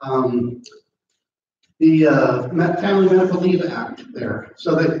Family Medical Leave Act there.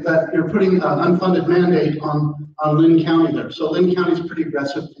 So that you're putting an unfunded mandate on Lynn County there. So Lynn County is pretty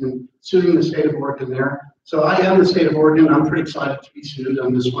aggressive in suing the state of Oregon there. So I am the state of Oregon. I'm pretty excited to be sued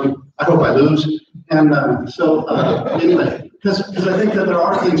on this one. I hope I lose. And anyway, because I think that there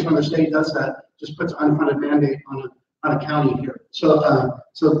are things when the state does that, just puts unfunded mandate on a county here. So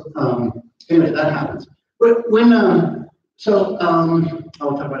anyway, that happens. But when I'll talk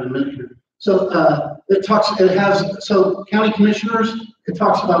about it in a minute here. So county commissioners, it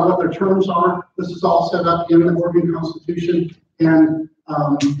talks about what their terms are. This is all set up in the Oregon Constitution, and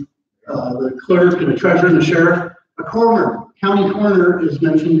the clerk and the treasurer and the sheriff. A coroner, county coroner is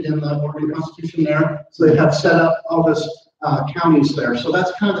mentioned in the Oregon Constitution there. So they have set up all this counties there. So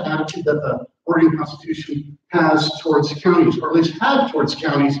that's kind of the attitude that the Oregon Constitution has towards counties, or at least had towards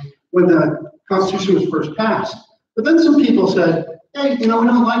counties when the Constitution was first passed. But then some people said, hey, we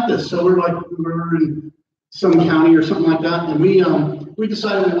don't like this. So we're in some county or something like that, and we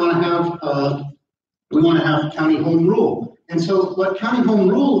decided we want to have county home rule. And so what county home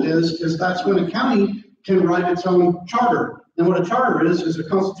rule is that's when a county can write its own charter. And what a charter is a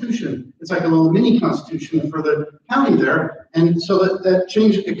constitution. It's like a little mini constitution for the county there. And so it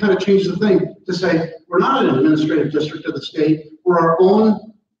kind of changed the thing to say, we're not an administrative district of the state. We're our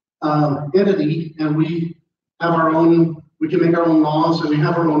own entity, and we have our own, we can make our own laws, and we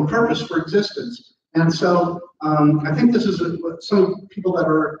have our own purpose for existence. And so I think this is some people that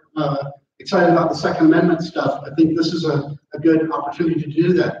are excited about the Second Amendment stuff. I think this is a good opportunity to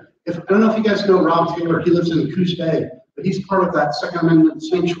do that. I don't know if you guys know Rob Taylor. He lives in Coos Bay, but he's part of that Second Amendment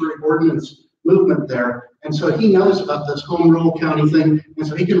sanctuary ordinance movement there. And so he knows about this home rule county thing. And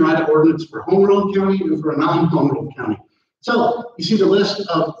so he can write an ordinance for home rule county and for a non-home rule county. So you see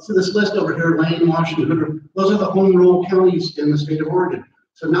this list over here, Lane, Washington, Hoover, those are the home rule counties in the state of Oregon.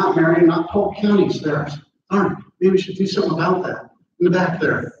 So not Marion, not Polk counties there. Darn, maybe we should do something about that. In the back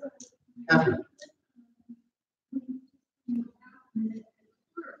there. Catherine.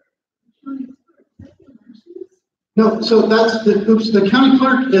 No, so that's the county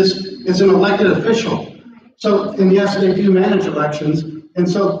clerk is an elected official. So, and yes, they do manage elections. And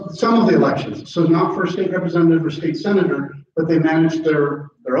so some of the elections, so not for state representative or state senator, but they manage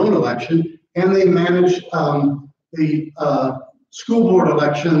their own election, and they manage the school board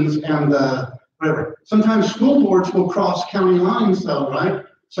elections and whatever. Sometimes school boards will cross county lines though, right?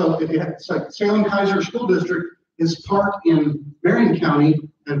 So it's like Salem Kaiser School District is part in Marion County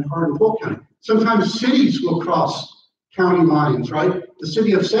and part in Polk County. Sometimes cities will cross county lines, right? The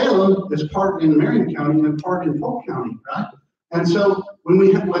city of Salem is part in Marion County and part in Polk County, right? And so when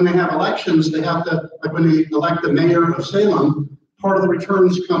they have elections, they have to, like when they elect the mayor of Salem, part of the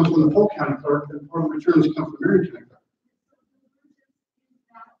returns come from the Polk County clerk and part of the returns come from Marion County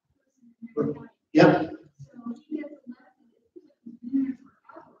clerk. Yep.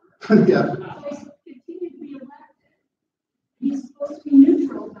 Yeah. He's supposed to be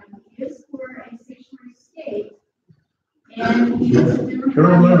neutral, but he is for a sanctuary state. And he is a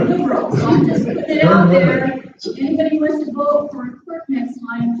Democrat liberal. So I'm just putting it out there. If anybody wants to vote for a clerk next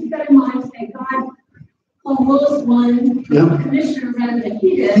time, keep that in mind. Thank God Paul Willis won commissioner rather than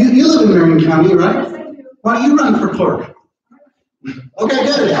he did. You live in Marion County, right? Yes, I do. Why don't you run for clerk? Okay,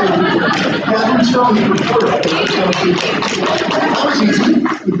 good. Yeah, I'm showing you for clerk. That was easy.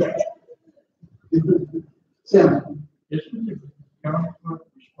 Sam. Isn't the county clerk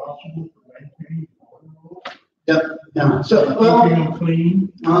responsible for maintaining the rules? Yep. Yeah. So, well, Keeping them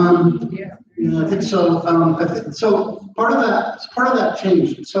clean? Yeah, I think so. So part of that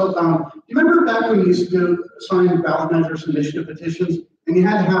changed. So you remember back when you used to sign ballot measures, initiative petitions, and you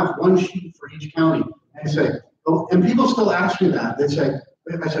had to have one sheet for each county. And you say, oh, and people still ask me that. They say,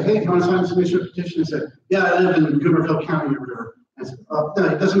 I say, hey, do you want to sign this initiative petition? They say, yeah, I live in Gooberville County or whatever. I said, no,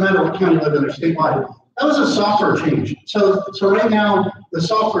 it doesn't matter what county you live in, they're statewide. That was a software change. So right now, the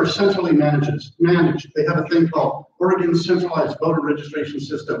software is centrally managed. They have a thing called Oregon Centralized Voter Registration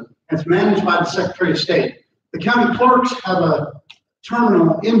System. And it's managed by the Secretary of State. the county clerks have a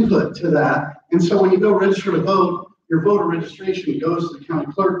terminal input to that. And so when you go register to vote, your voter registration goes to the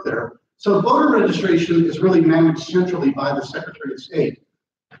county clerk there. So voter registration is really managed centrally by the Secretary of State.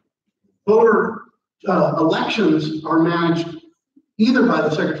 Voter elections are managed either by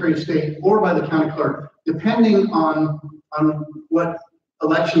the Secretary of State or by the county clerk, depending on what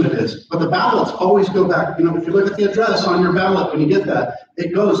election it is. But the ballots always go back. You know, if you look at the address on your ballot when you get that,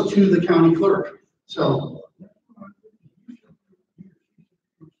 it goes to the county clerk. So.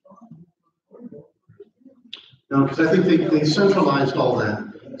 No, because I think they centralized all that.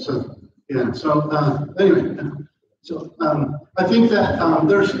 So yeah. So anyway, so I think that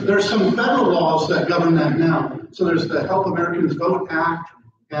there's some federal laws that govern that now. So there's the Help Americans Vote Act,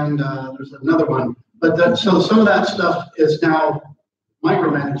 and there's another one. But so some of that stuff is now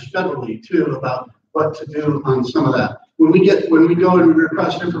micromanaged federally too about what to do on some of that. When we go and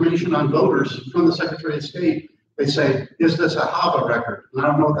request information on voters from the Secretary of State, they say, "Is this a HAVA record?" And I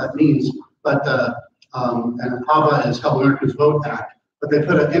don't know what that means, but and HAVA is Help Americans Vote Act, but they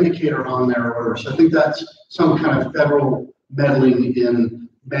put an indicator on there, or so I think that's some kind of federal meddling in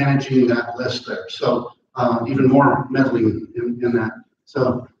managing that list there. So even more meddling in that.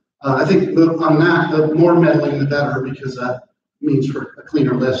 So I think on that, the more meddling, the better, because that means for a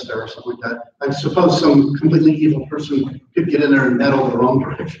cleaner list there or something like that. I suppose some completely evil person could get in there and meddle the wrong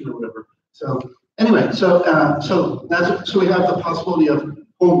direction or whatever. So anyway, so we have the possibility of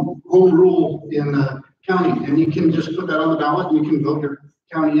home rule in the county, and you can just put that on the ballot, and you can vote your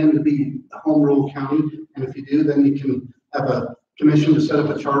county in to be a home rule county. And if you do, then you can have a commission to set up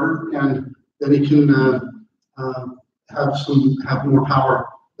a charter, and then you can have more power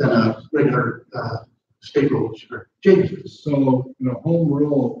than a regular state rule. Sure. James. So, home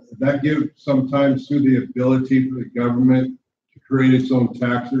rule, that gives sometimes through the ability for the government to create its own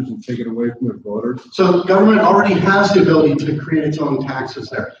taxes and take it away from the voters. So government already has the ability to create its own taxes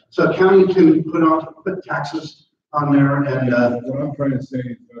there. So a county can put taxes on there, and what I'm trying to say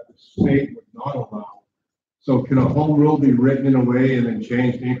is that the state would not allow. So can a home rule be written in a way and then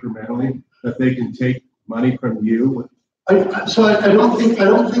changed incrementally that they can take money from you? I don't think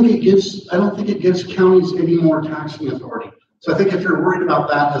it gives counties any more taxing authority. So I think if you're worried about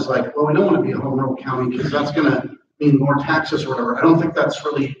that as like, well, we don't want to be a home rule county because that's going to mean more taxes or whatever. I don't think that's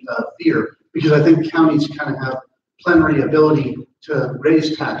really fear, because I think counties kind of have plenary ability to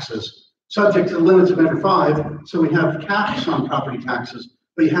raise taxes subject to the limits of Enter-5. So we have caps on property taxes,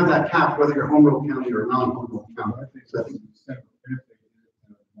 but you have that cap whether you're home rule county or non-home rule county. So I think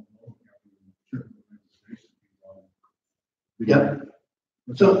yeah.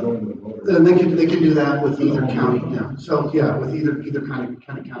 So then they can do that with either county. Yeah. So yeah, with either kind of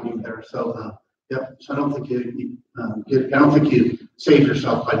county there. So yep. So I don't think you save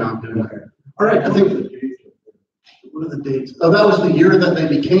yourself by not doing that. All right. I think what are the dates? Oh, that was the year that they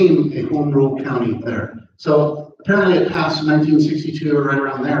became a home rule county there. So apparently it passed in 1962 or right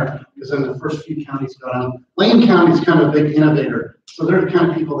around there, because then the first few counties got on. Lane County is kind of a big innovator. So they're the kind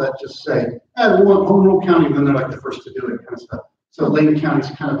of people that just say, hey, we want home rule county, and then they're like the first to do it kind of stuff. So Lane County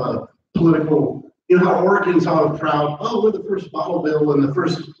is kind of a political, how Oregon's all proud, oh, we're the first bottle bill and the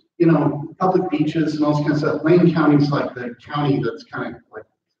first, public beaches and all this kind of stuff. Lane County's like the county that's kind of like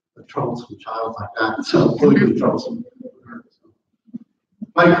a troublesome child like that. So politically troublesome.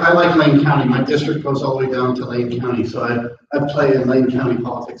 I like Lane County. My district goes all the way down to Lane County. So I play in Lane County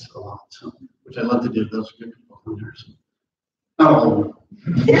politics a lot, which I love to do. Those are good people from there. So. Not all of them.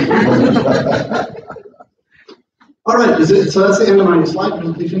 All right, so that's the end of my slide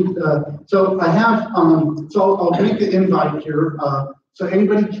presentation. So I have, so I'll make the invite here. So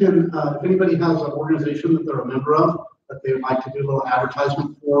anybody can, if anybody has an organization that they're a member of, that they would like to do a little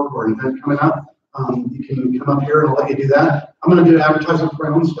advertisement for or an event coming up, you can come up here and I'll let you do that. I'm going to do advertisement for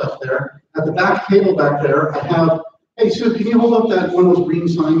my own stuff there. At the back table back there, I have, hey Sue, can you hold up that one of those green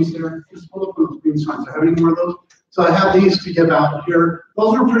signs there? Just hold up one of those green signs. Do I have any more of those? So I have these to give out here.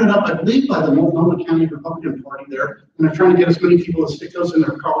 Those are printed up, I believe, by the Multnomah County Republican Party there. And they're trying to get as many people to stick those in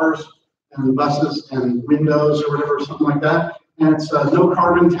their cars and buses and windows or whatever, something like that. And it's no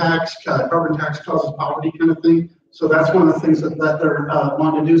carbon tax. Carbon tax causes poverty kind of thing. So that's one of the things that they're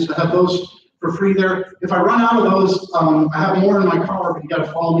wanting to do. So I have those for free there. If I run out of those, I have more in my car, but you got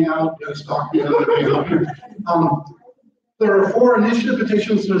to follow me out, you got to stalk me out here. There are 4 initiative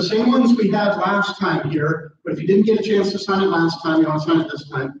petitions, the same ones we had last time here, but if you didn't get a chance to sign it last time, you want to sign it this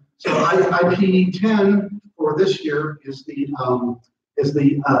time. So IP 10 for this year is the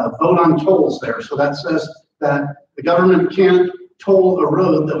vote on tolls there. So that says that the government can't toll a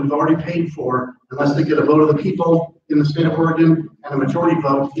road that we've already paid for unless they get a vote of the people in the state of Oregon and a majority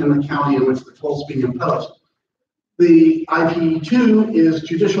vote in the county in which the toll is being imposed. The IP2 is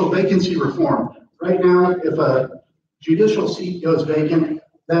judicial vacancy reform. Right now, if a judicial seat goes vacant,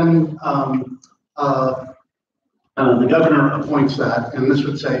 then the governor appoints that, and this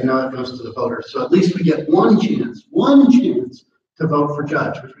would say, no, it goes to the voters. So at least we get one chance to vote for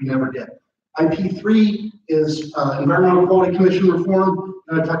judge, which we never did. IP3 is Environmental Quality Commission reform,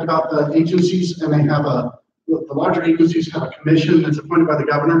 and I talked about the agencies, and they have the larger agencies have a commission that's appointed by the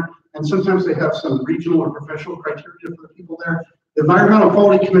governor, and sometimes they have some regional or professional criteria for the people there. The Environmental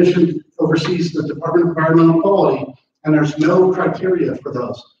Quality Commission oversees the Department of Environmental Quality, and there's no criteria for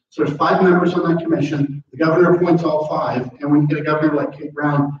those. So there's 5 members on that commission. The governor appoints all 5, and when you get a governor like Kate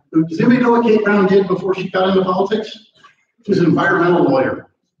Brown, does anybody know what Kate Brown did before she got into politics? She was an environmental lawyer.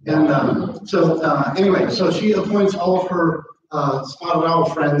 And anyway, so she appoints all of her spotted owl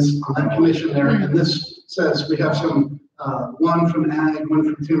friends on that commission there, and this says we have some, one from ag, one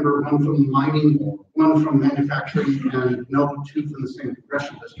from timber, one from mining, one from manufacturing, and no 2 from the same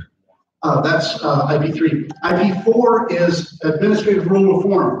congressional district. That's IP3. IP4 is administrative rule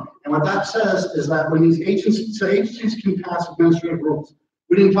reform. And what that says is that when these agencies, so agencies can pass administrative rules.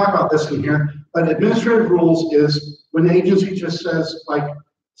 We didn't talk about this in here, but administrative rules is when the agency just says, like,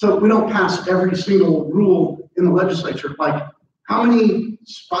 so we don't pass every single rule in the legislature. Like, how many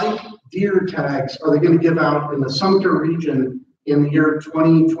spike deer tags are they going to give out in the Sumter region in the year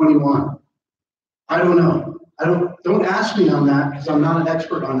 2021? I don't know. Don't ask me on that because I'm not an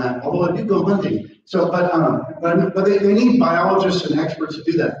expert on that, although I do go hunting. So, but they need biologists and experts to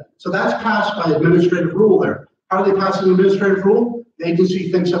do that. So that's passed by administrative rule there. How do they pass an administrative rule? The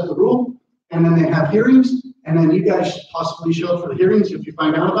agency thinks up the rule, and then they have hearings, and then you guys possibly show up for the hearings if you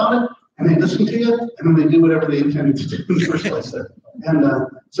find out about it, and they listen to you, and then they do whatever they intended to do in the first place there. And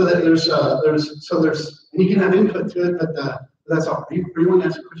so that there's, and you can have input to it, but that's all. Are you want to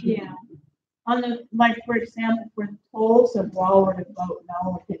ask a question? Yeah. On the, like, for example, for the tolls, if all were to vote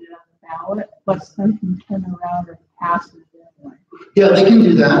no, we get it on the ballot, but some can turn around and pass it anyway. Yeah, they can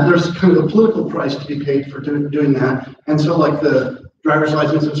do that. There's kind of a political price to be paid for doing that. And so like the driver's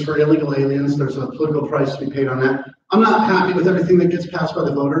licenses for illegal aliens, there's a political price to be paid on that. I'm not happy with everything that gets passed by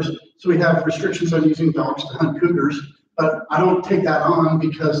the voters. So we have restrictions on using dogs to hunt cougars, but I don't take that on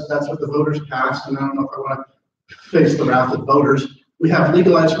because that's what the voters passed. And I don't know if I want to face the wrath of voters. We have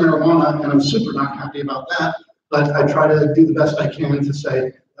legalized marijuana, and I'm super not happy about that, but I try to do the best I can to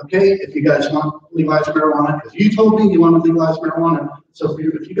say, okay, if you guys want legalized marijuana, because you told me you want to legalize marijuana, so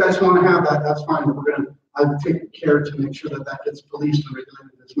if you guys want to have that, that's fine, but I take care to make sure that that gets policed and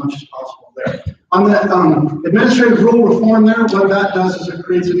regulated as much as possible there. On the administrative rule reform there, what that does is it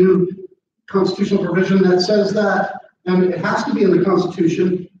creates a new constitutional provision that says that, and it has to be in the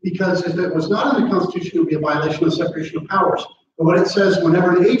Constitution, because if it was not in the Constitution, it would be a violation of separation of powers. But what it says,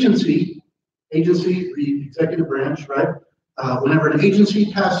 whenever an agency, the executive branch, right? Whenever an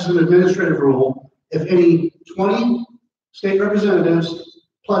agency passes an administrative rule, if any 20 state representatives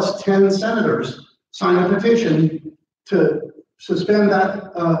plus 10 senators sign a petition to suspend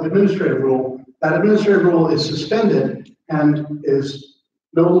that administrative rule is suspended and is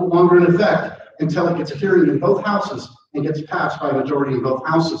no longer in effect until it gets a hearing in both houses and gets passed by a majority in both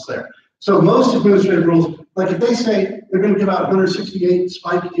houses there. So most administrative rules, like if they say they're going to give out 168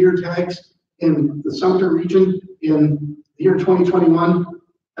 spike deer tags in the Sumter region in the year 2021,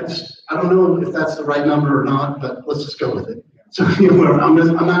 I don't know if that's the right number or not, but let's just go with it. So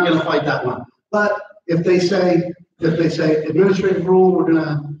I'm not going to fight that one. But if they say administrative rule, we're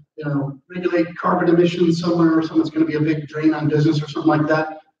going to regulate carbon emissions somewhere, or something's going to be a big drain on business or something like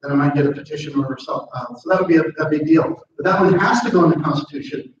that, then I might get a petition or something. So that would be a big deal. But that one has to go in the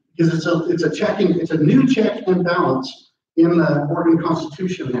Constitution. Because it's a new check and balance in the Oregon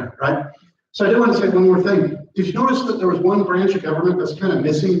Constitution there, right? So I do want to say one more thing. Did you notice that there was one branch of government that's kind of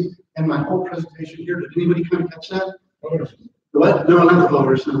missing in my whole presentation here? Did anybody kind of catch that? Voters. What? No, not the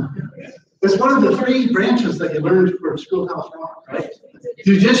voters. No. It's one of the 3 branches that you learned for Schoolhouse Rock, right?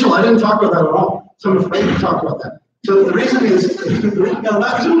 Judicial, I didn't talk about that at all. So I'm afraid to talk about that. So the reason is, I'm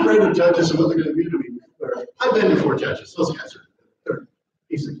not too afraid of judges and what they're going to do to me. I've been before judges. Those guys are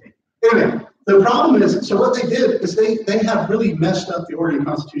piece of cake. Anyway, the problem is, so what they did is they have really messed up the Oregon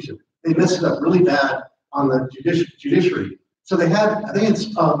Constitution. They messed it up really bad on the judiciary. So they had, I think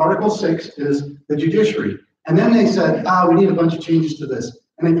it's Article 6 is the judiciary. And then they said, we need a bunch of changes to this.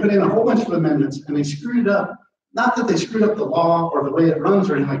 And they put in a whole bunch of amendments and they screwed it up. Not that they screwed up the law or the way it runs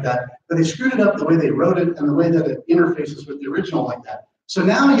or anything like that, but they screwed it up the way they wrote it and the way that it interfaces with the original like that. So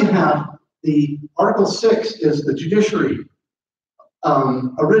now you have the Article 6 is the judiciary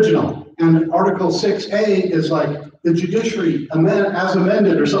original, and Article 6A is like the judiciary as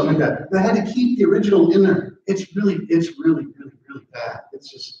amended or something like that. They had to keep the original in there. really bad.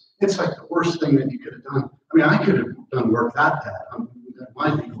 It's like the worst thing that you could have done. I mean, I could have done work that bad.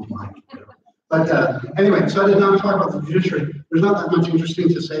 My legal mind. But anyway, so I did not talk about the judiciary. There's not that much interesting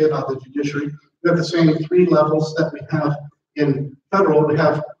to say about the judiciary. We have the same 3 levels that we have in federal. We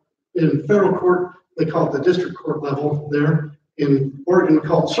have in federal court, they call it the district court level there. In Oregon, we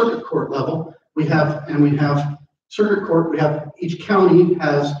call it circuit court level. We have circuit court. We have each county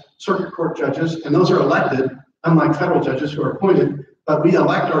has circuit court judges, and those are elected, unlike federal judges who are appointed. But we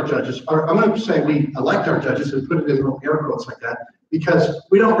elect our judges. Or I'm going to say we elect our judges and put it in little air quotes like that, because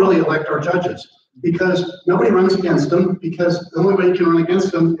we don't really elect our judges, because nobody runs against them, because the only way you can run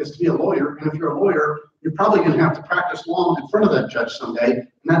against them is to be a lawyer. And if you're a lawyer, you're probably going to have to practice law in front of that judge someday, and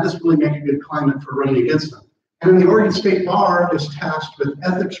that doesn't really make a good climate for running against them. And then the Oregon State Bar is tasked with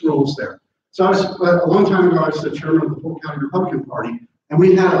ethics rules there. So a long time ago, I was the chairman of the Polk County Republican Party, and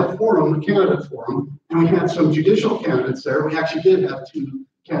we had a forum, a candidate forum, and we had some judicial candidates there. We actually did have 2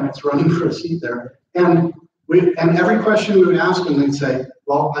 candidates running for a seat there. And every question we would ask them, they'd say,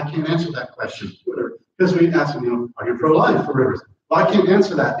 well, I can't answer that question. Because we'd ask them, are you pro-life or whatever? Well, I can't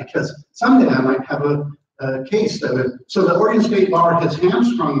answer that because someday I might have a case that would. So the Oregon State Bar has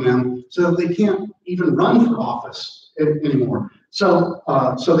hamstrung them so that they can't even run for office anymore. So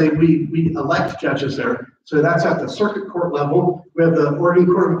we elect judges there. So that's at the circuit court level. We have the Oregon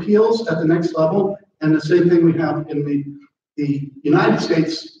Court of Appeals at the next level, and the same thing we have in the United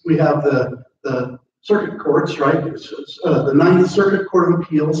States. We have the circuit courts, right? The 9th Circuit Court of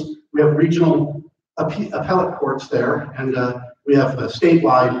Appeals. We have regional appellate courts there, and we have a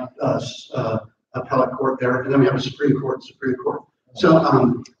statewide appellate court there, and then we have a Supreme Court.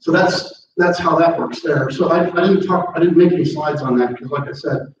 So that's how that works there. So I didn't make any slides on that because, like I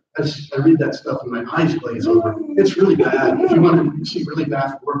said, I read that stuff and my eyes glaze over. It's really bad. If you want to see really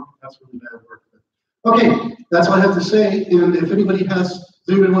bad work, that's really bad work. Okay, that's all I have to say. And if anybody does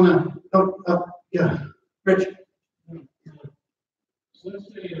anybody want to? Yeah, Rich. So let's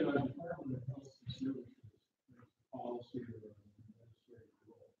say Department of Health and Services policy or administrative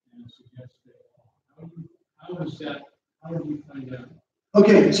role and suggests that how do you find out?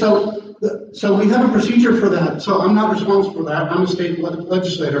 Okay, so we have a procedure for that. So I'm not responsible for that. I'm a state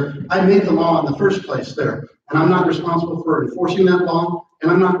legislator. I made the law in the first place there, and I'm not responsible for enforcing that law, and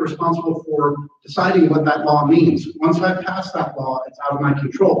I'm not responsible for deciding what that law means. Once I pass that law, it's out of my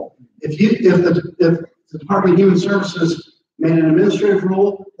control. If the Department of Human Services made an administrative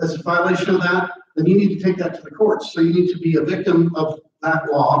rule that's a violation of that, then you need to take that to the courts. So you need to be a victim of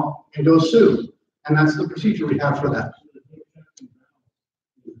that law and go sue. And that's the procedure we have for that.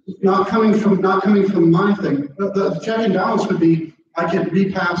 Not coming from my thing. The check and balance would be I could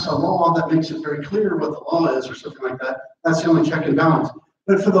repass a law that makes it very clear what the law is or something like that. That's the only check and balance.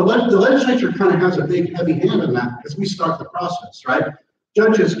 But for the legislature kind of has a big heavy hand in that because we start the process, right?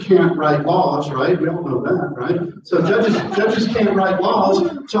 Judges can't write laws, right? We all know that, right? So judges can't write laws.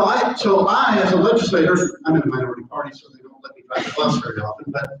 So I as a legislator, I'm in a minority party, so they don't let me drive the bus very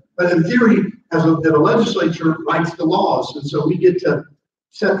often. But in theory, the legislature writes the laws, and so we get to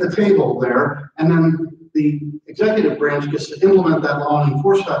set the table there, and then the executive branch gets to implement that law and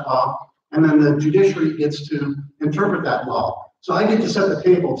enforce that law, and then the judiciary gets to interpret that law. So I get to set the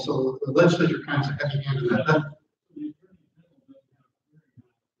table, so the legislature kind of has a heavy hand in that.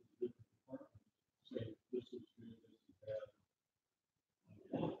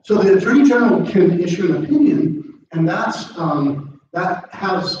 So the Attorney General can issue an opinion, and that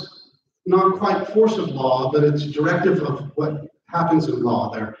has not quite force of law, but it's directive of what happens in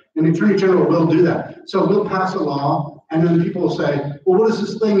law there. And the Attorney General will do that. So we'll pass a law, and then people will say, well, what does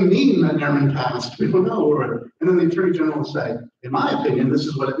this thing mean that Nearman passed? We don't know. And then the Attorney General will say, in my opinion, this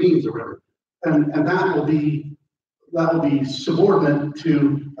is what it means, or whatever. And that will be subordinate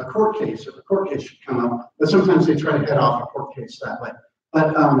to a court case, if a court case should come up. But sometimes they try to head off a court case that way.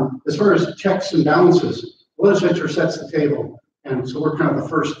 But as far as checks and balances, the legislature sets the table, and so we're kind of the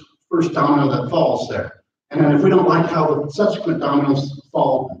first domino that falls there. And then if we don't like how the subsequent dominoes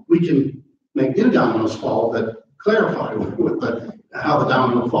fall, we can make new dominoes fall that clarify how the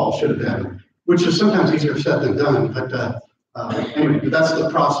domino fall should have been, which is sometimes easier said than done. But anyway, that's the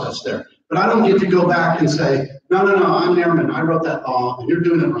process there. But I don't get to go back and say, no, I'm Nearman. I wrote that law, and you're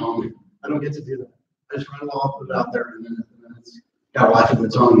doing it wrong. I don't get to do that. I just write a law, put it out there, and then it's got a life of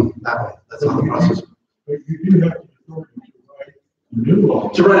its own that way. That's how the process. But you do have the authority to write a new law.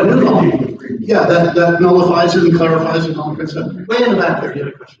 To write a new law. Yeah, that nullifies it and clarifies it and all that kind of stuff. Way in the back there, you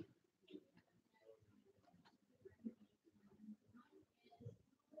had a question.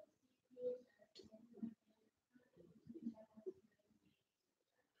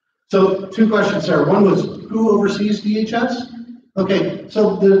 So two questions there. One was, who oversees DHS? Okay,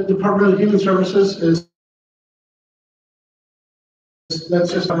 so the Department of Human Services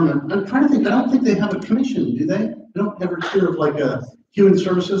that's just government. I'm trying to think, I don't think they have a commission, do they? I don't ever hear of like a Human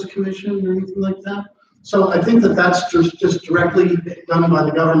Services Commission or anything like that. So I think that that's just directly done by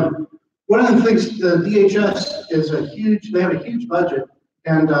the government. One of the things, the DHS is they have a huge budget,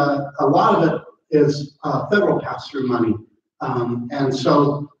 and a lot of it is federal pass-through money. And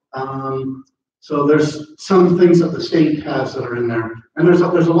so there's some things that the state has that are in there. And there's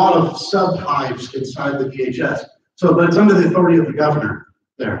a lot of sub-hives inside the DHS. So, but it's under the authority of the governor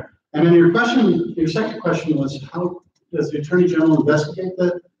there. And then your second question was, how does the Attorney General investigate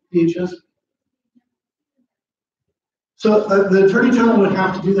the DHS? So the Attorney General would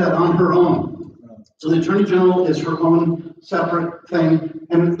have to do that on her own. So the Attorney General is her own separate thing.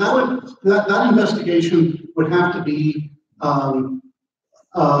 And that investigation would have to be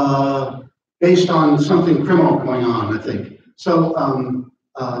based on something criminal going on, I think. So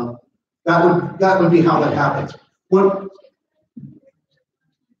that would be how that happens. What?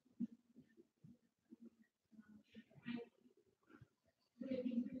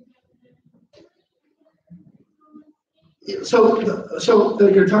 So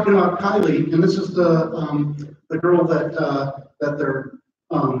you're talking about Kylie, and this is the girl that they're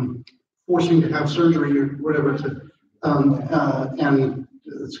forcing to have surgery or whatever and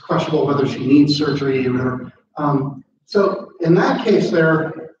it's questionable whether she needs surgery or whatever. So in that case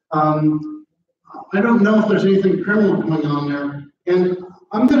there, I don't know if there's anything criminal going on there. And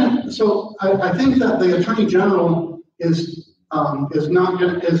I think that the Attorney General is not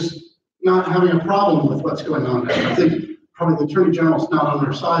having a problem with what's going on there. I think probably the Attorney General's not on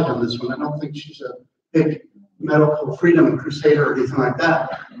their side on this one. I don't think she's a big medical freedom crusader or anything like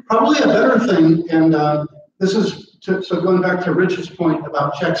that. Probably a better thing, and this is so going back to Rich's point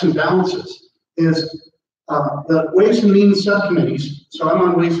about checks and balances, is the Ways and Means subcommittees. So I'm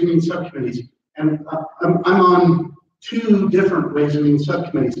on Ways and Means subcommittees, and I'm on 2 different Ways and Means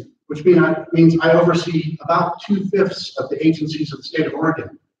subcommittees, which means I oversee about 2/5 of the agencies of the state of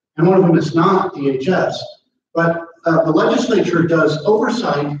Oregon. And one of them is not DHS, but the legislature does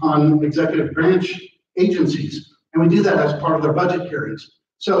oversight on executive branch agencies, and we do that as part of their budget hearings.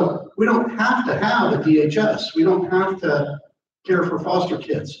 So we don't have to have a DHS. We don't have to care for foster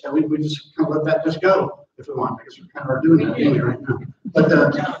kids, and we just kind of let that just go if we want, because we kind of are doing that anyway right now. But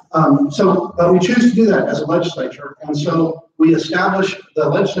but we choose to do that as a legislature, and so the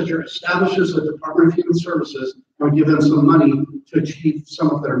legislature establishes the Department of Human Services, and we give them some money to achieve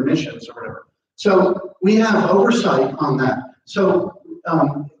some of their missions or whatever. So we have oversight on that. So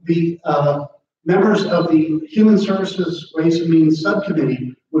the members of the Human Services Ways and Means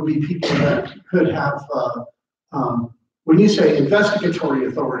Subcommittee would be people that could have, when you say investigatory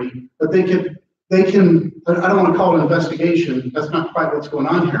authority, but they can, I don't want to call it an investigation, that's not quite what's going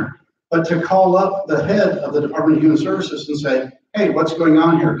on here, but to call up the head of the Department of Human Services and say, hey, what's going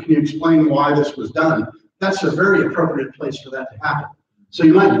on here? Can you explain why this was done? That's a very appropriate place for that to happen. So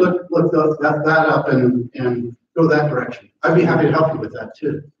you might look that up and go that direction. I'd be happy to help you with that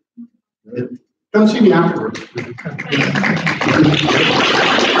too. Come see me afterwards.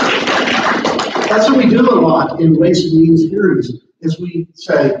 That's what we do a lot in Ways and Means hearings, is we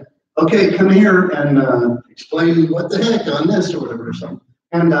say, okay, come here and explain what the heck on this or whatever or something.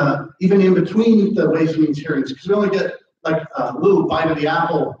 And even in between the Ways and Means hearings, because we only get like a little bite of the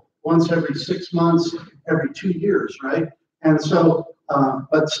apple once every 6 months, every 2 years, right? And so,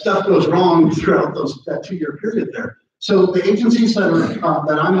 but stuff goes wrong throughout that 2-year period there. So the agencies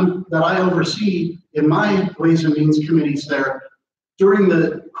that I oversee in my Ways and Means committees there, during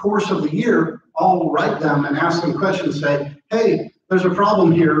the course of the year, I'll write them and ask them questions, say, hey, there's a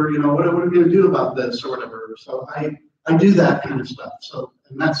problem here, what are we going to do about this or whatever. So I do that kind of stuff. So,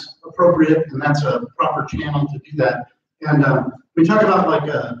 and that's appropriate, and that's a proper channel to do that. And we talk about like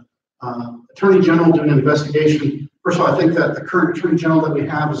Attorney General doing an investigation. First of all, I think that the current Attorney General that we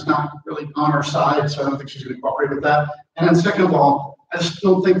have is not really on our side, so I don't think she's going to cooperate with that. And then second of all, I just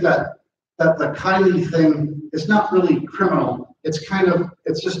don't think that the Kylie thing is not really criminal. It's kind of,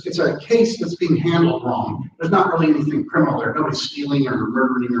 it's a case that's being handled wrong. There's not really anything criminal there. Nobody's stealing or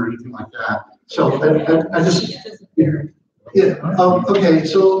murdering or anything like that. So I just, yeah. Oh, okay.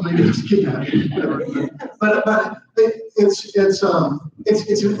 So maybe it's kidnapping, whatever. But it's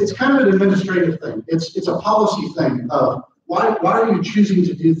kind of an administrative thing. It's a policy thing of why are you choosing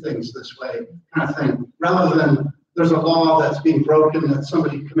to do things this way, kind of thing, rather than there's a law that's being broken that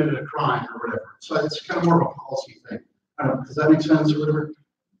somebody committed a crime or whatever. So it's kind of more of a policy thing. Does that make sense or whatever?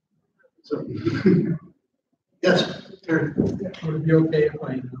 So yes, Terry. Would it be okay if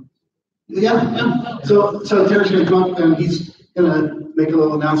I Yeah. So Terry's gonna come up and he's gonna make a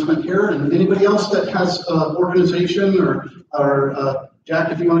little announcement here. And anybody else that has organization or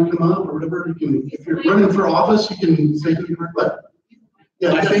Jack, if you want to come up or whatever, you can. If you're running for office, you can say who you are. But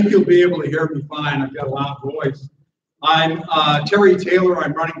yeah, I think you'll be able to hear me fine. I've got a loud voice. I'm Terry Taylor.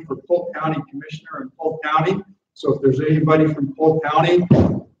 I'm running for Polk County Commissioner in Polk County. So if there's anybody from Polk County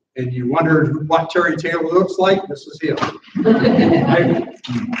and you wondered what Terry Taylor looks like, this is him.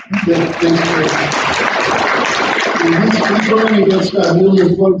 he's running against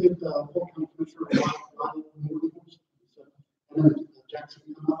newly appointed Polk County Commissioner. And then Jackson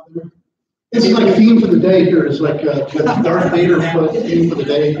come up there. It's like theme for the day here. It's like Darth Vader theme for the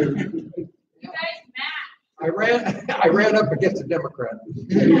day here. I ran up against a Democrat.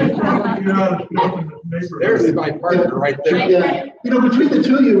 There's my partner right there. Yeah. You know, between the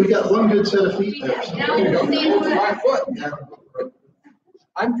two of you, we got one good set of feet there. So. My foot.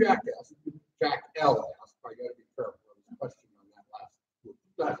 I'm Jack S. Jack L. S. I got to be careful. There was a question on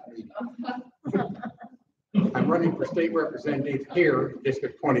that last meeting. I'm running for state representative here in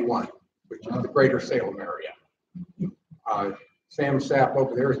District 21, which is the greater Salem area. Sam Sapp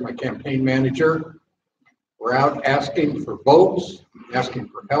over there is my campaign manager. We're out asking for votes, asking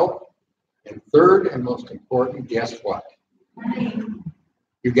for help. And third and most important, guess what?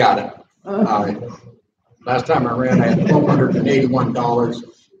 You got it. Last time I ran, I had $1,281,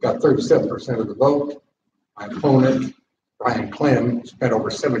 got 37% of the vote. My opponent, Brian Clem, spent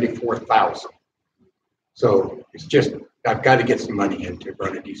over $74,000. So it's just, I've got to get some money in to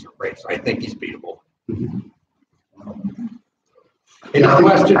run a decent race. I think he's beatable. Any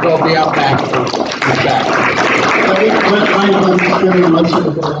questions, I'll be out back.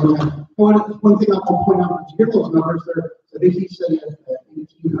 One thing I'll point out, to hear those numbers there, I think he said he had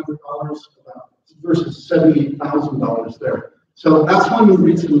 $1,800 versus $78,000 there. So that's one of the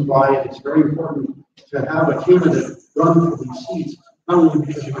reasons why it's very important to have a candidate run for these seats, not only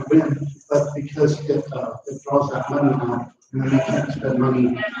because you win, but because it draws that money out. And then you can't spend money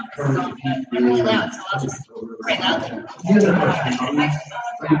trying to keep.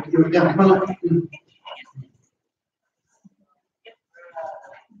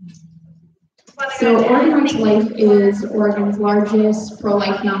 So Oregon's Life is Oregon's largest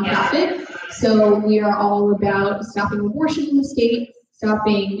pro-life nonprofit. So we are all about stopping abortion in the state,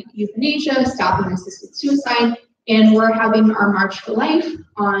 stopping euthanasia, stopping assisted suicide, and we're having our March for Life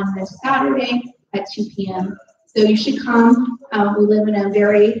on this Saturday at 2 p.m. So you should come. We live in a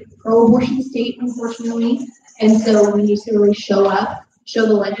very pro-abortion state, unfortunately, and so we need to really show up, show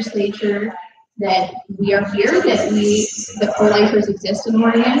the legislature that we are here, that pro-lifers exist in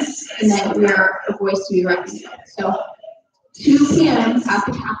Oregon, and that we are a voice to be reckoned with. So 2 p.m. at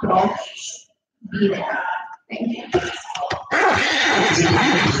the Capitol, be there. Thank you.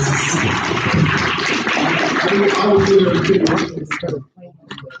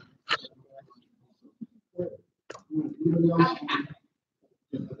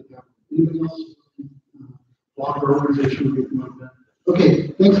 Anybody else? Block or organization group like that. Okay,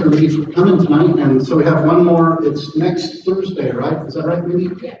 thanks everybody for coming tonight. And so we have one more. It's next Thursday, right? Is that right, Mindy?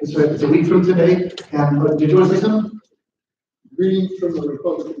 Yeah. It's right. It's a week from today. And did you want to say something? Greetings from the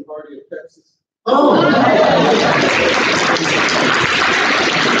Republican Party of Texas. Oh.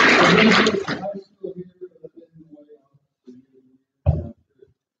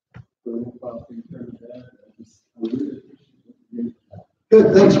 Good,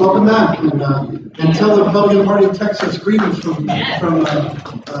 thanks. Welcome back, and tell the Republican Party of Texas greetings from here at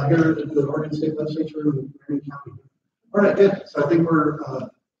the Oregon State Legislature in Nearman County. All right, good. So I think we're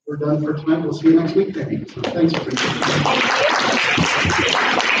done for tonight. We'll see you next week, maybe. So thanks, everybody.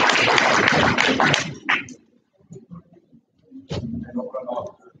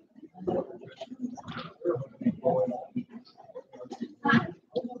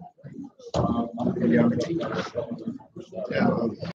 Yeah.